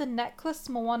 Was the necklace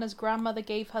Moana's grandmother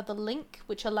gave her the link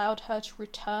which allowed her to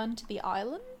return to the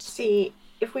island? See,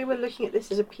 if we were looking at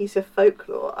this as a piece of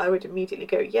folklore, I would immediately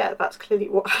go, yeah, that's clearly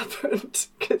what happened,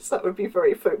 because that would be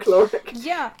very folkloric.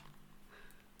 Yeah.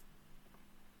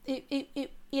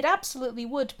 It absolutely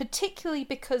would, particularly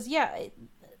because,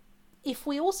 if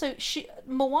we also...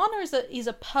 Moana is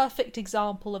a perfect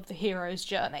example of the hero's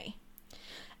journey.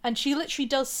 And she literally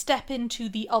does step into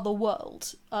the other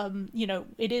world.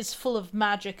 It is full of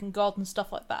magic and God and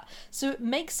stuff like that. So it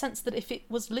makes sense that if it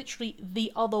was literally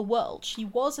the other world, she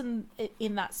was in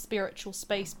that spiritual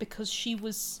space because she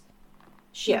was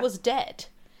dead.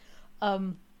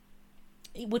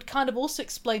 It would kind of also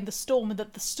explain the storm, and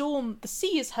that the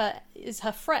sea is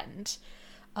her friend,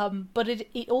 but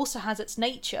it also has its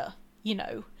nature,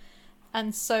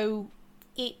 and so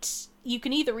you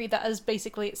can either read that as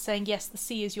basically it's saying, yes, the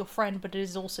sea is your friend, but it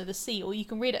is also the sea, or you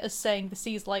can read it as saying the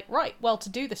sea is like, right, well, to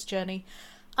do this journey,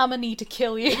 I'm gonna need to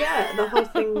kill you. Yeah, the whole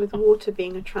thing with water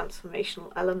being a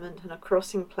transformational element and a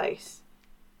crossing place,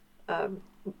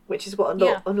 which is what an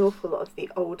awful lot of the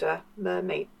older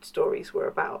mermaid stories were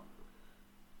about.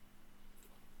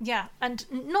 Yeah, and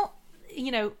not,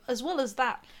 as well as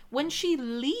that, when she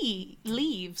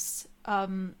leaves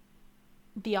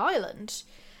the island,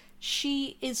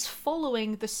 she is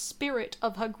following the spirit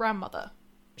of her grandmother.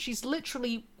 She's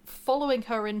literally following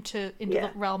her into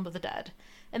the realm of the dead,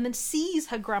 and then sees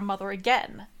her grandmother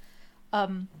again.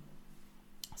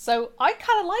 So I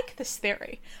kind of like this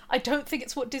theory. I don't think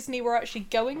it's what Disney were actually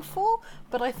going for,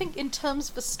 but I think in terms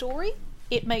of a story,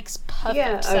 it makes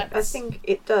perfect sense. I think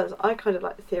it does. I kind of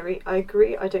like the theory. I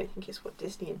agree. I don't think it's what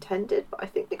Disney intended, but I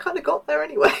think they kind of got there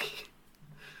anyway.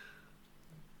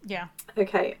 Yeah.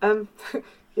 Okay.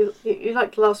 You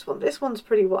like the last one. This one's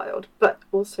pretty wild, but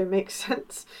also makes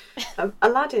sense.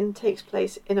 Aladdin takes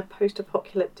place in a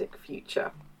post-apocalyptic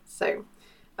future. So,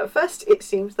 at first, it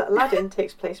seems that Aladdin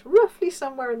takes place roughly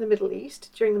somewhere in the Middle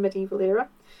East during the medieval era.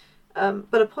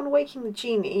 But upon the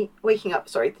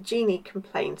genie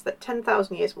complains that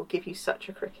 10,000 years will give you such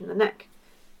a crick in the neck.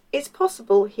 It's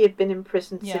possible he had been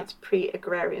imprisoned since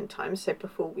pre-agrarian times, so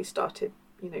before we started,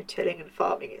 tilling and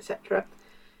farming, etc.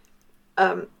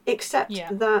 Except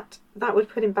that would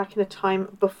put him back in a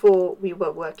time before we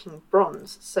were working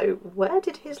bronze. So where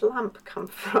did his lamp come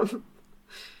from?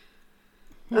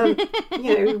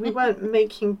 We weren't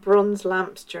making bronze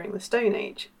lamps during the Stone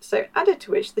Age. So added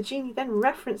to which, the genie then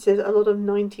references a lot of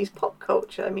 90s pop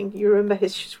culture. I mean, you remember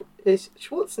his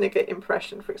Schwarzenegger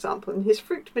impression, for example, and his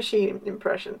Fruit Machine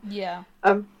impression. Yeah.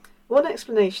 One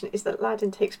explanation is that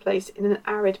Aladdin takes place in an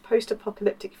arid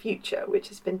post-apocalyptic future, which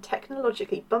has been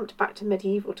technologically bumped back to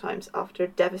medieval times after a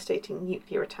devastating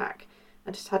nuclear attack.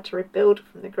 and has had to rebuild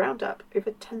from the ground up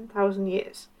over 10,000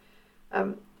 years.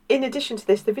 In addition to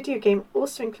this, the video game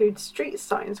also includes street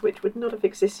signs which would not have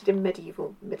existed in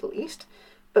medieval Middle East,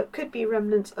 but could be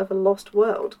remnants of a lost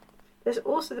world. There's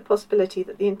also the possibility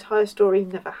that the entire story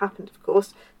never happened, of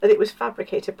course, that it was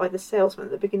fabricated by the salesman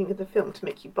at the beginning of the film to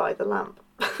make you buy the lamp.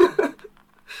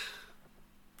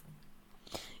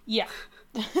 Yeah.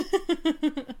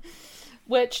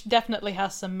 Which definitely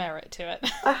has some merit to it.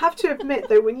 I have to admit,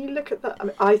 though, when you look at that, I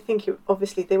mean, I think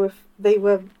obviously they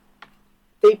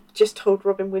just told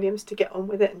Robin Williams to get on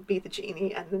with it and be the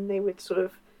genie, and then they would sort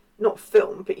of not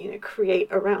film, but create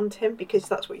around him, because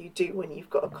that's what you do when you've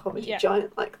got a comedy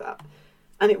giant like that.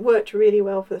 And it worked really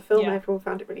well for the film. Yeah. Everyone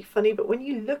found it really funny. But when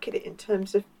you look at it in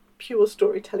terms of pure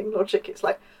storytelling logic, it's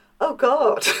like, oh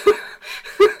God.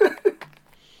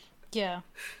 Yeah.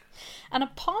 And a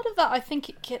part of that, I think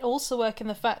it can also work in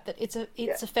the fact that it's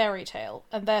a fairy tale,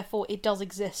 and therefore it does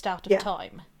exist out of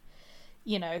time.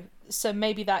 So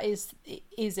maybe that is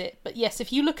it. But yes,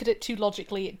 if you look at it too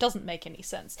logically, it doesn't make any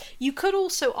sense. You could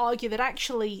also argue that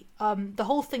actually the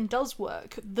whole thing does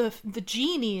work. The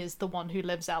genie is the one who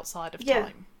lives outside of time. Yeah,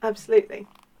 absolutely.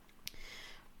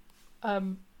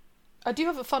 I do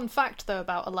have a fun fact, though,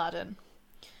 about Aladdin.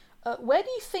 Where do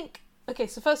you think... Okay,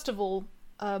 so first of all,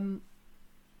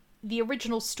 the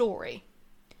original story,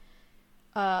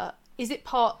 is it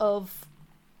part of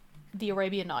the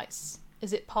Arabian Nights?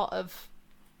 Is it part of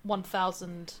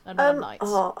 1001 Nights?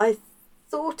 I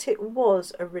thought it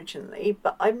was originally,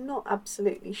 but I'm not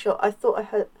absolutely sure. I thought I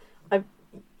heard... I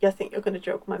think you're going to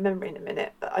jog my memory in a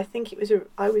minute, but I think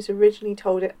I was originally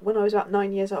told it when I was about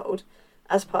 9 years old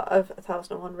as part of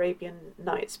 1001 Arabian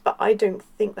Nights, but I don't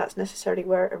think that's necessarily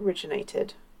where it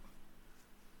originated.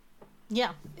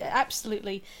 Yeah, it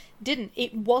absolutely didn't.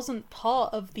 It wasn't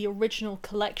part of the original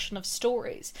collection of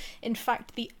stories. In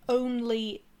fact, the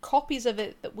only copies of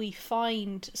it that we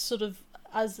find sort of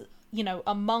as,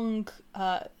 among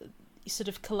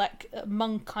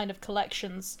among kind of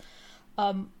collections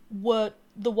were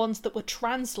the ones that were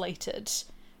translated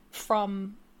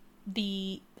from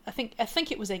I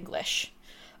think it was English.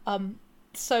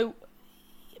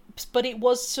 But it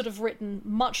was sort of written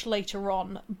much later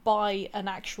on by an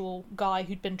actual guy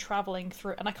who'd been travelling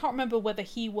through, and I can't remember whether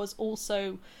he was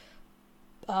also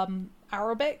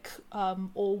Arabic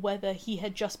or whether he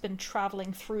had just been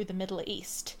travelling through the Middle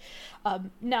East.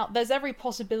 Now, there's every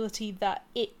possibility that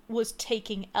it was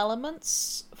taking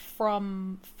elements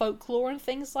from folklore and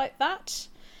things like that,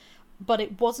 but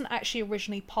it wasn't actually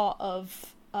originally part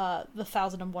of the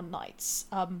 1001 Nights.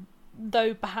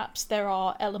 Though perhaps there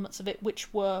are elements of it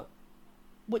which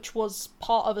was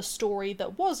part of a story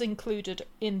that was included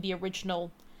in the original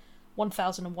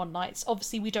 1001 Nights.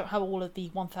 Obviously, we don't have all of the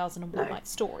 1001 Nights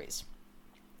stories.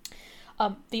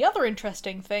 The other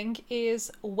interesting thing is,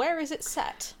 where is it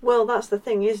set? Well, that's the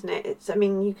thing, isn't it?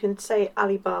 You can say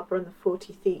Ali Baba and the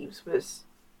 40 Thieves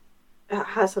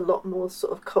has a lot more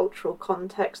sort of cultural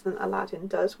context than Aladdin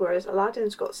does, whereas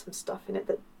Aladdin's got some stuff in it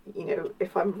that,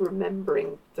 if I'm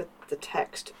remembering the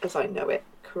text as I know it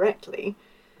correctly,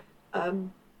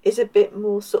 is a bit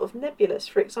more sort of nebulous.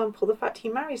 For example, the fact he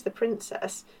marries the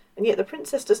princess, and yet the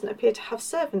princess doesn't appear to have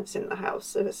servants in the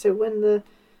house. So when the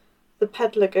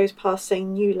peddler goes past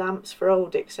saying new lamps for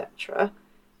old, etc.,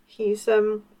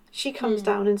 she comes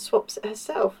down and swaps it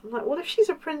herself. I'm like, well, if she's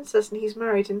a princess and he's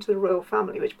married into the royal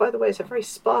family, which, by the way, is a very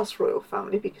sparse royal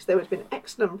family because there would have been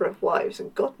X number of wives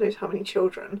and God knows how many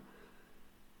children,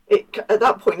 at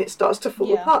that point it starts to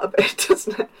fall apart a bit,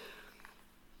 doesn't it?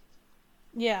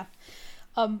 Yeah.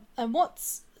 And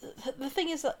the thing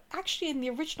is that actually in the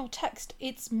original text,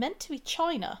 it's meant to be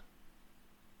China.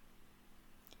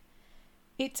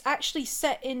 It's actually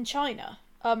set in China.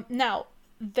 Now,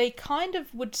 they kind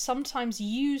of would sometimes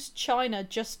use China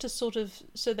just to sort of,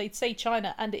 so they'd say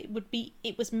China, and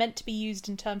it was meant to be used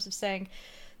in terms of saying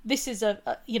this is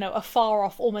a far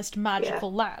off, almost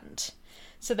magical land.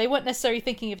 So they weren't necessarily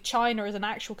thinking of China as an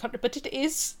actual country, but it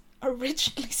is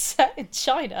originally set in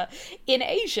China, in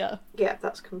Asia. Yeah,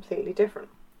 that's completely different.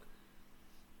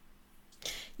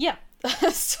 Yeah.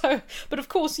 But of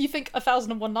course you think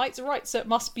 1001 Nights, right, so it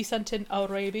must be sent in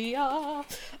Arabia.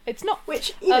 It's not.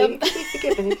 Which, you could be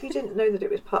forgiven if you didn't know that it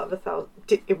was part of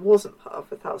it wasn't part of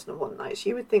 1001 Nights.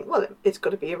 You would think, well, it's got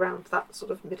to be around that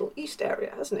sort of Middle East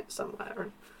area, hasn't it, somewhere?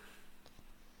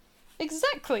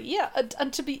 Exactly, yeah.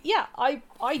 And to be,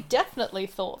 I definitely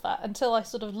thought that until I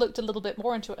sort of looked a little bit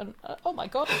more into it, and oh my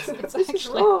god, it's this actually is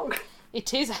wrong.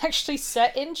 It is actually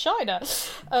set in China.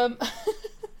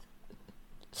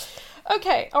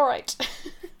 Okay, alright.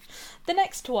 The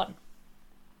next one.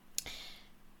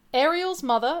 Ariel's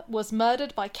mother was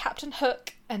murdered by Captain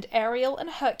Hook and Ariel and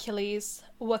Hercules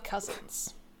were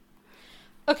cousins.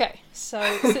 Okay,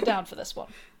 so sit down for this one.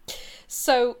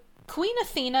 So, Queen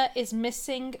Athena is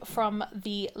missing from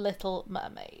The Little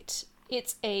Mermaid.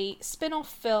 It's a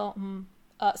spin-off film...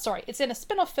 it's in a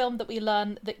spin-off film that we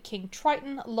learn that King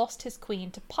Triton lost his queen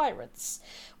to pirates,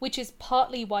 which is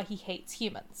partly why he hates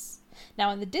humans. Now,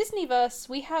 in the Disneyverse,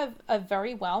 we have a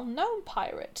very well-known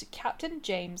pirate, Captain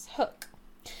James Hook.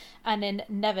 And in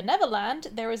Never Never Land,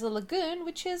 there is a lagoon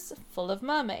which is full of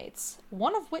mermaids,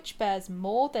 one of which bears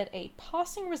more than a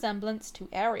passing resemblance to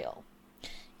Ariel.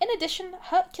 In addition,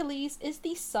 Hercules is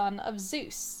the son of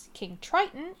Zeus. King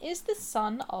Triton is the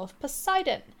son of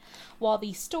Poseidon. While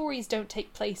these stories don't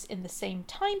take place in the same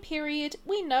time period,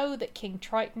 we know that King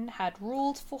Triton had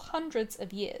ruled for hundreds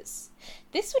of years.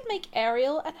 This would make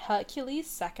Ariel and Hercules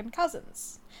second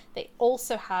cousins. They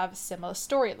also have similar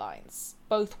storylines.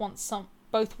 Both want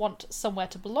somewhere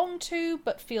to belong to,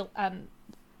 but feel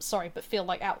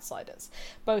like outsiders.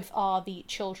 Both are the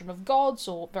children of gods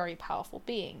or very powerful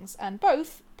beings, and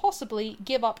both possibly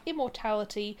give up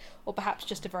immortality or perhaps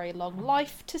just a very long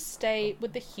life to stay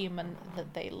with the human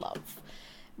that they love.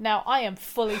 Now, I am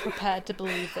fully prepared to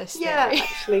believe this theory. Yeah,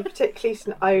 actually, particularly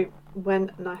since I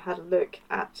went and I had a look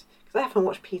at, because I haven't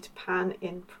watched Peter Pan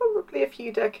in probably a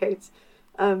few decades,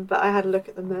 but I had a look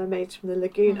at the mermaids from the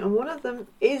lagoon, and one of them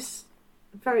is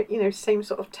very, same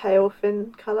sort of tail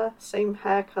fin colour, same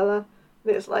hair colour.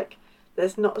 It's like,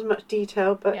 there's not as much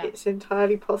detail, but it's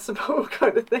entirely possible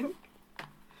kind of thing.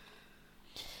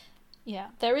 Yeah,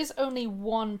 there is only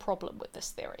one problem with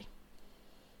this theory.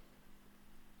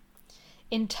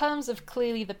 In terms of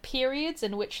clearly the periods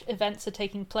in which events are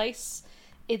taking place,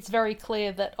 it's very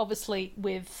clear that obviously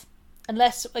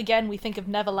unless, again, we think of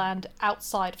Neverland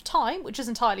outside of time, which is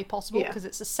entirely possible because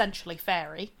it's essentially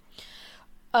fairy,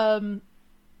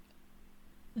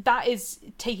 that is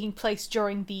taking place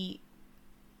during the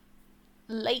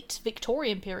late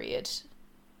Victorian period.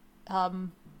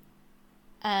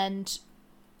 And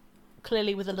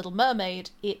clearly with The Little Mermaid,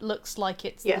 it looks like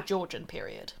it's the Georgian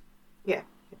period. Yeah,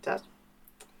 it does.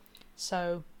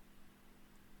 So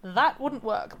that wouldn't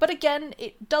work. But again,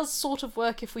 it does sort of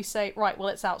work if we say, right, well,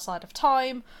 it's outside of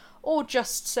time, or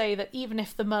just say that even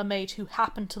if the mermaid who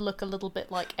happened to look a little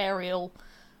bit like Ariel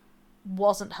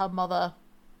wasn't her mother,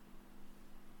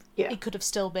 it could have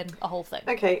still been a whole thing.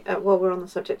 Okay, while we're on the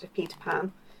subject of Peter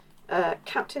Pan,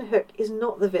 Captain Hook is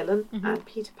not the villain, and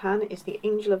Peter Pan is the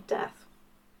angel of death.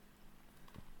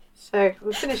 So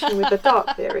we're finishing with the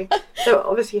dark theory. So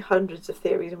obviously hundreds of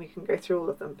theories and we can go through all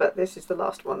of them, but this is the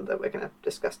last one that we're going to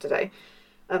discuss today.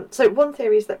 So one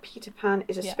theory is that Peter Pan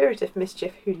is a spirit of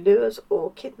mischief who lures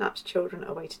or kidnaps children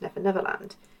away to Never Never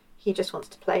Land. He just wants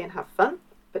to play and have fun,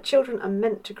 but children are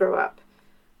meant to grow up.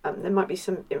 There might be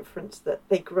some inference that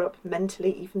they grow up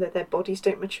mentally even though their bodies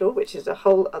don't mature, which is a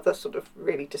whole other sort of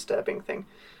really disturbing thing.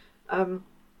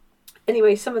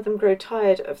 Anyway, some of them grow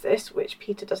tired of this, which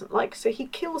Peter doesn't like, so he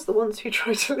kills the ones who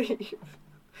try to leave.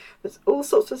 There's all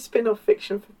sorts of spin-off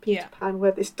fiction for Peter Pan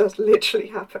where this does literally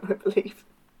happen, I believe.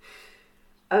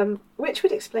 Which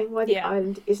would explain why the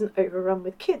island isn't overrun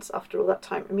with kids after all that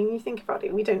time. I mean, you think about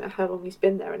it, we don't know how long he's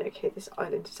been there, and okay, this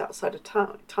island is outside of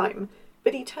time,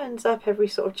 but he turns up every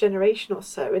sort of generation or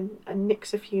so and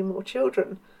nicks a few more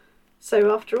children.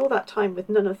 So after all that time with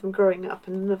none of them growing up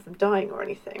and none of them dying or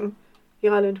anything, the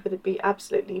island would be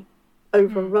absolutely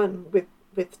overrun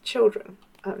with children.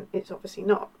 It's obviously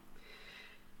not.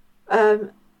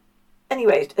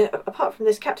 Anyways, apart from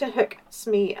this, Captain Hook,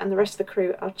 Smee and the rest of the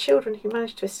crew are children who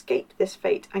manage to escape this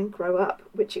fate and grow up,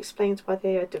 which explains why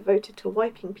they are devoted to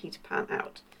wiping Peter Pan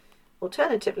out.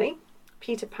 Alternatively,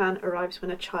 Peter Pan arrives when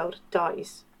a child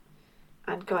dies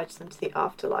and guides them to the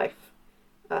afterlife,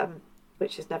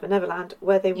 which is Never Never Land,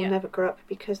 where they will never grow up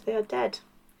because they are dead.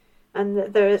 And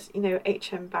there is,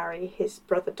 H.M. Barry, his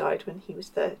brother died when he was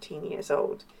 13 years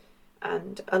old.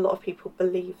 And a lot of people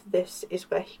believe this is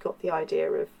where he got the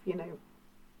idea of,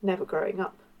 never growing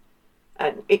up.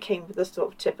 And it came with a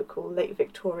sort of typical late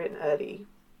Victorian, early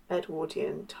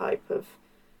Edwardian type of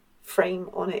frame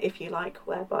on it, if you like,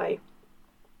 whereby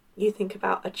you think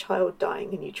about a child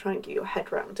dying and you try and get your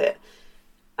head around it.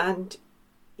 And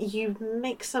you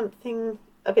make something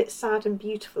a bit sad and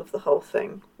beautiful of the whole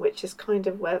thing, which is kind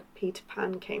of where Peter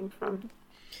Pan came from.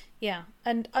 Yeah,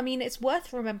 and I mean, it's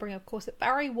worth remembering, of course, that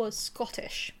Barry was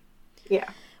Scottish. Yeah.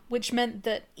 Which meant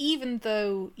that even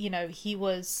though, he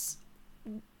was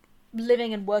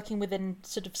living and working within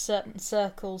sort of certain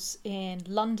circles in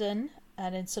London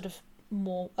and in sort of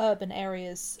more urban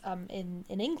areas in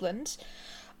England,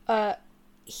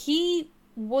 he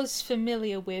was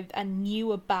familiar with and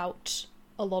knew about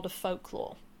a lot of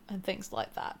folklore. and things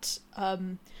like that.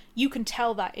 You can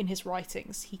tell that in his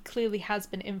writings. He clearly has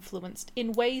been influenced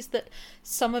in ways that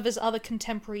some of his other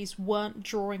contemporaries weren't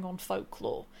drawing on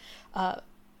folklore.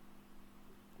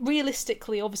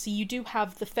 Realistically, obviously, you do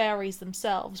have the fairies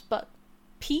themselves, but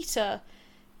Peter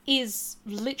is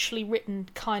literally written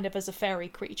kind of as a fairy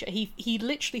creature. He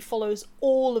literally follows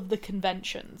all of the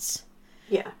conventions.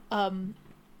 Yeah.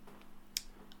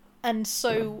 And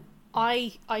so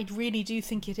I really do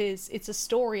think it's a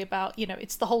story about,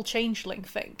 it's the whole changeling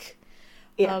thing.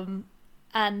 Yeah.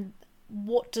 And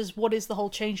what is the whole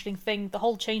changeling thing? The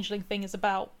whole changeling thing is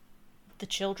about the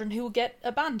children who get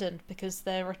abandoned because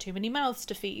there are too many mouths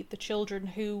to feed, the children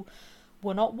who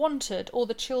were not wanted, or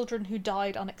the children who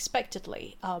died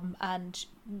unexpectedly. And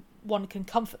one can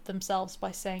comfort themselves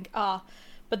by saying,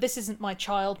 but this isn't my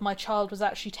child. My child was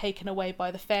actually taken away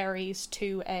by the fairies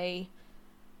to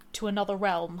another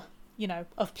realm,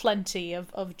 of plenty,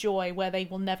 of joy, where they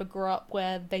will never grow up,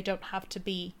 where they don't have to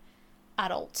be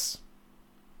adults.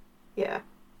 Yeah.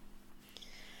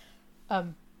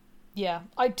 Yeah,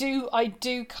 I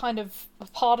do kind of, a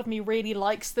part of me really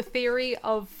likes the theory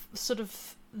of sort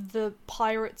of the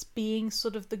pirates being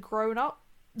sort of the grown up,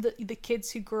 the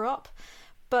kids who grew up.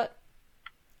 But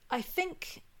I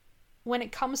think when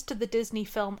it comes to the Disney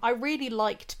film, I really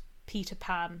liked Peter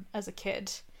Pan as a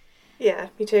kid. Yeah,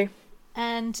 me too.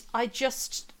 And I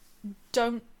just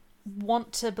don't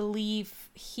want to believe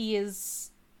he is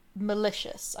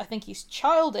malicious. I think he's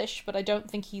childish, but I don't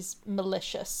think he's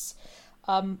malicious.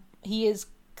 He is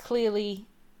clearly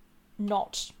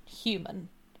not human,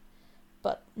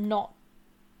 but not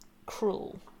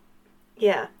cruel.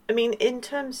 Yeah, I mean, in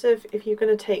terms of if you're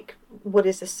going to take what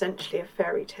is essentially a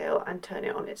fairy tale and turn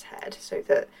it on its head so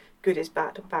that good is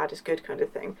bad and bad is good kind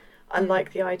of thing, I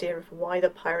like the idea of why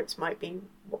the pirates might be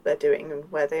what they're doing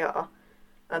and where they are.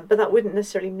 But that wouldn't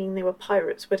necessarily mean they were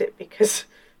pirates, would it? Because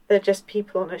they're just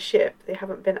people on a ship. They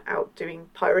haven't been out doing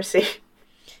piracy.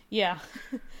 Yeah.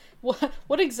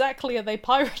 What exactly are they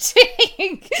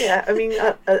pirating? Yeah, I mean,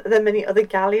 are there many other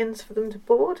galleons for them to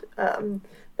board?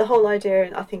 The whole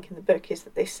idea, I think, in the book is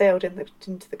that they sailed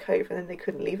into the cove and then they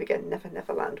couldn't leave again.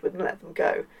 Neverland wouldn't let them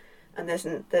go. And there's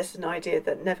an idea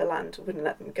that Neverland wouldn't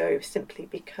let them go simply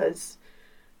because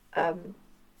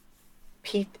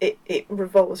it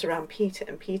revolves around Peter,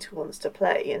 and Peter wants to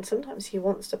play, and sometimes he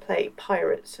wants to play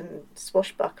pirates and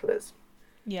swashbucklers.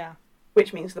 Yeah.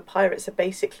 Which means the pirates are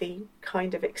basically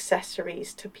kind of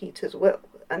accessories to Peter's will,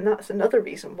 and that's another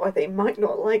reason why they might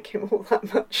not like him all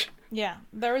that much. Yeah,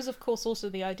 there is of course also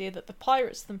the idea that the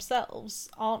pirates themselves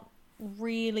aren't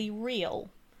really real.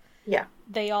 Yeah.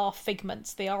 They are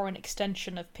figments, they are an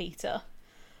extension of Peter,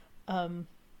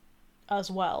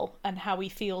 as well, and how he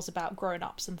feels about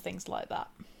grown-ups and things like that.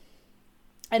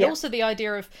 And also the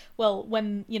idea of, well,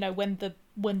 when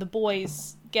the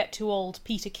boys get too old,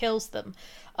 Peter kills them.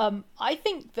 I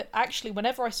think that actually,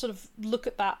 whenever I sort of look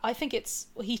at that, I think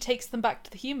he takes them back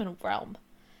to the human realm.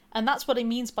 And that's what he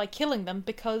means by killing them,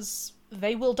 because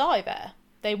they will die there.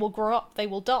 They will grow up, they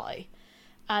will die.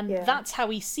 And that's how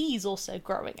he sees also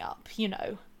growing up,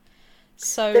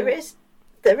 So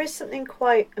there is something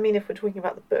quite, I mean, if we're talking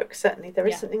about the book, certainly there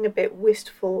is something a bit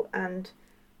wistful and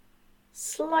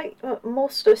more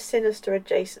sort of sinister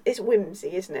adjacent. It's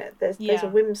whimsy, isn't it? There's a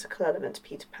whimsical element to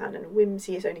Peter Pan, and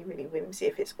whimsy is only really whimsy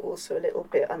if it's also a little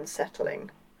bit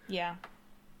unsettling. Yeah.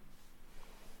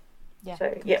 Yeah.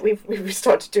 So we've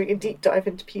started doing a deep dive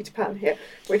into Peter Pan here,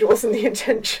 which wasn't the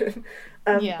intention.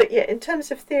 But in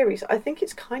terms of theories, I think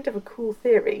it's kind of a cool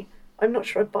theory. I'm not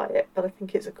sure I'd buy it, but I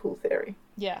think it's a cool theory.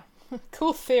 Yeah.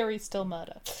 Cool theory, still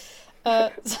murder.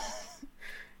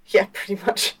 Yeah, pretty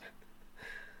much.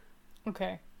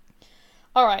 Okay.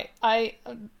 All right.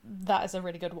 That is a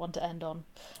really good one to end on.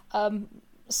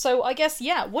 So I guess,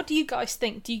 what do you guys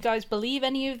think? Do you guys believe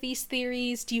any of these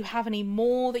theories? Do you have any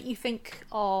more that you think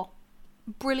are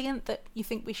brilliant that you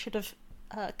think we should have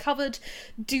covered?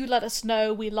 Do let us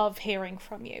know. We love hearing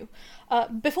from you.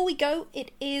 Before we go,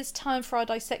 it is time for our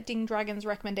Dissecting Dragons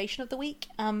recommendation of the week.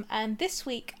 And this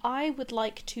week I would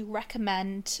like to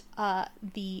recommend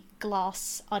The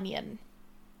Glass Onion.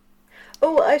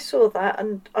 Oh, I saw that,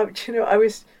 and I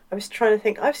was trying to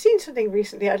think. I've seen something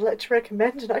recently I'd like to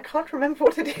recommend, and I can't remember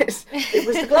what it is. It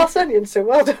was The Glass Onion, so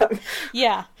well done.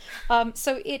 Yeah.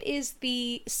 So it is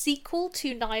the sequel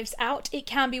to Knives Out. It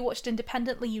can be watched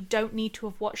independently. You don't need to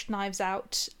have watched Knives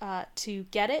Out to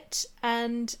get it,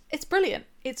 and it's brilliant.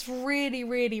 It's really,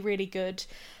 really, really good.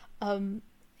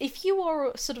 If you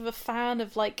are sort of a fan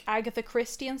of like Agatha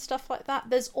Christie and stuff like that,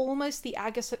 there's almost the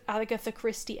Agatha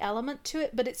Christie element to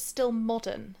it, but it's still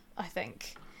modern, I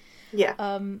think. Yeah.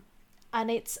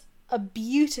 And it's a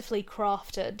beautifully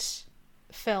crafted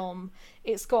film.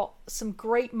 It's got some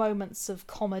great moments of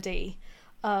comedy,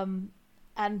 and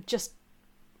just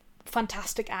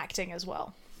fantastic acting as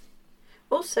well.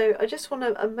 Also, I just want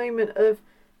a moment of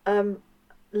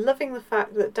loving the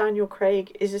fact that Daniel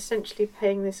Craig is essentially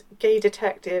playing this gay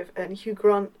detective, and Hugh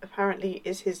Grant apparently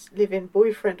is his live-in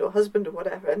boyfriend or husband or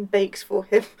whatever, and bakes for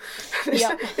him.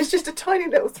 It's just a tiny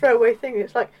little throwaway thing.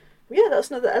 It's like, yeah,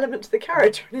 that's another element to the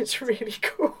character, and it's really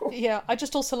cool. Yeah, I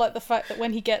just also like the fact that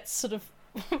when he gets sort of...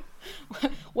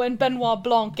 when Benoit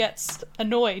Blanc gets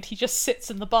annoyed, he just sits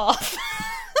in the bath.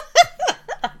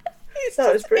 He's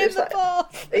that was in the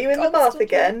bath. Are you in the bath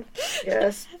again?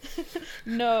 Yes.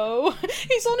 No,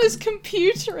 he's on his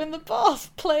computer in the bath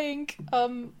playing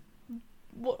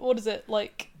what is it,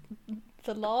 like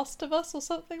The Last of Us or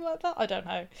something like that? I don't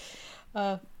know.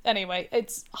 Anyway,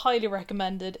 it's highly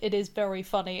recommended. It is very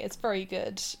funny. It's very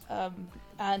good,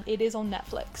 and it is on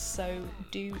Netflix, so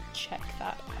do check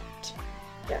that out.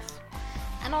 Yes.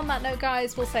 And on that note,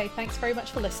 guys, we'll say thanks very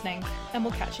much for listening, and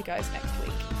we'll catch you guys next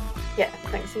week. Yeah,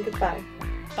 thanks and goodbye.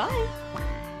 Bye.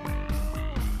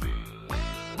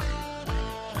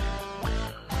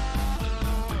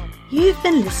 You've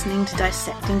been listening to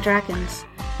Dissecting Dragons,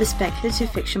 the speculative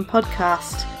fiction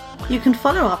podcast. You can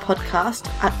follow our podcast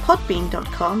at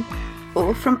podbean.com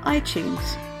or from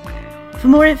iTunes. For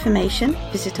more information,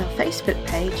 visit our Facebook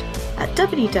page at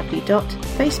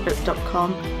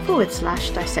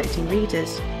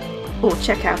www.facebook.com/dissectingreaders, or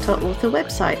check out our author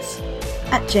websites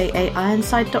at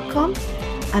jaironside.com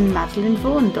and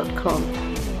madeleinevaughan.com.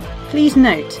 Please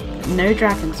note, no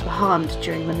dragons were harmed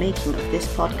during the making of this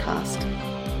podcast.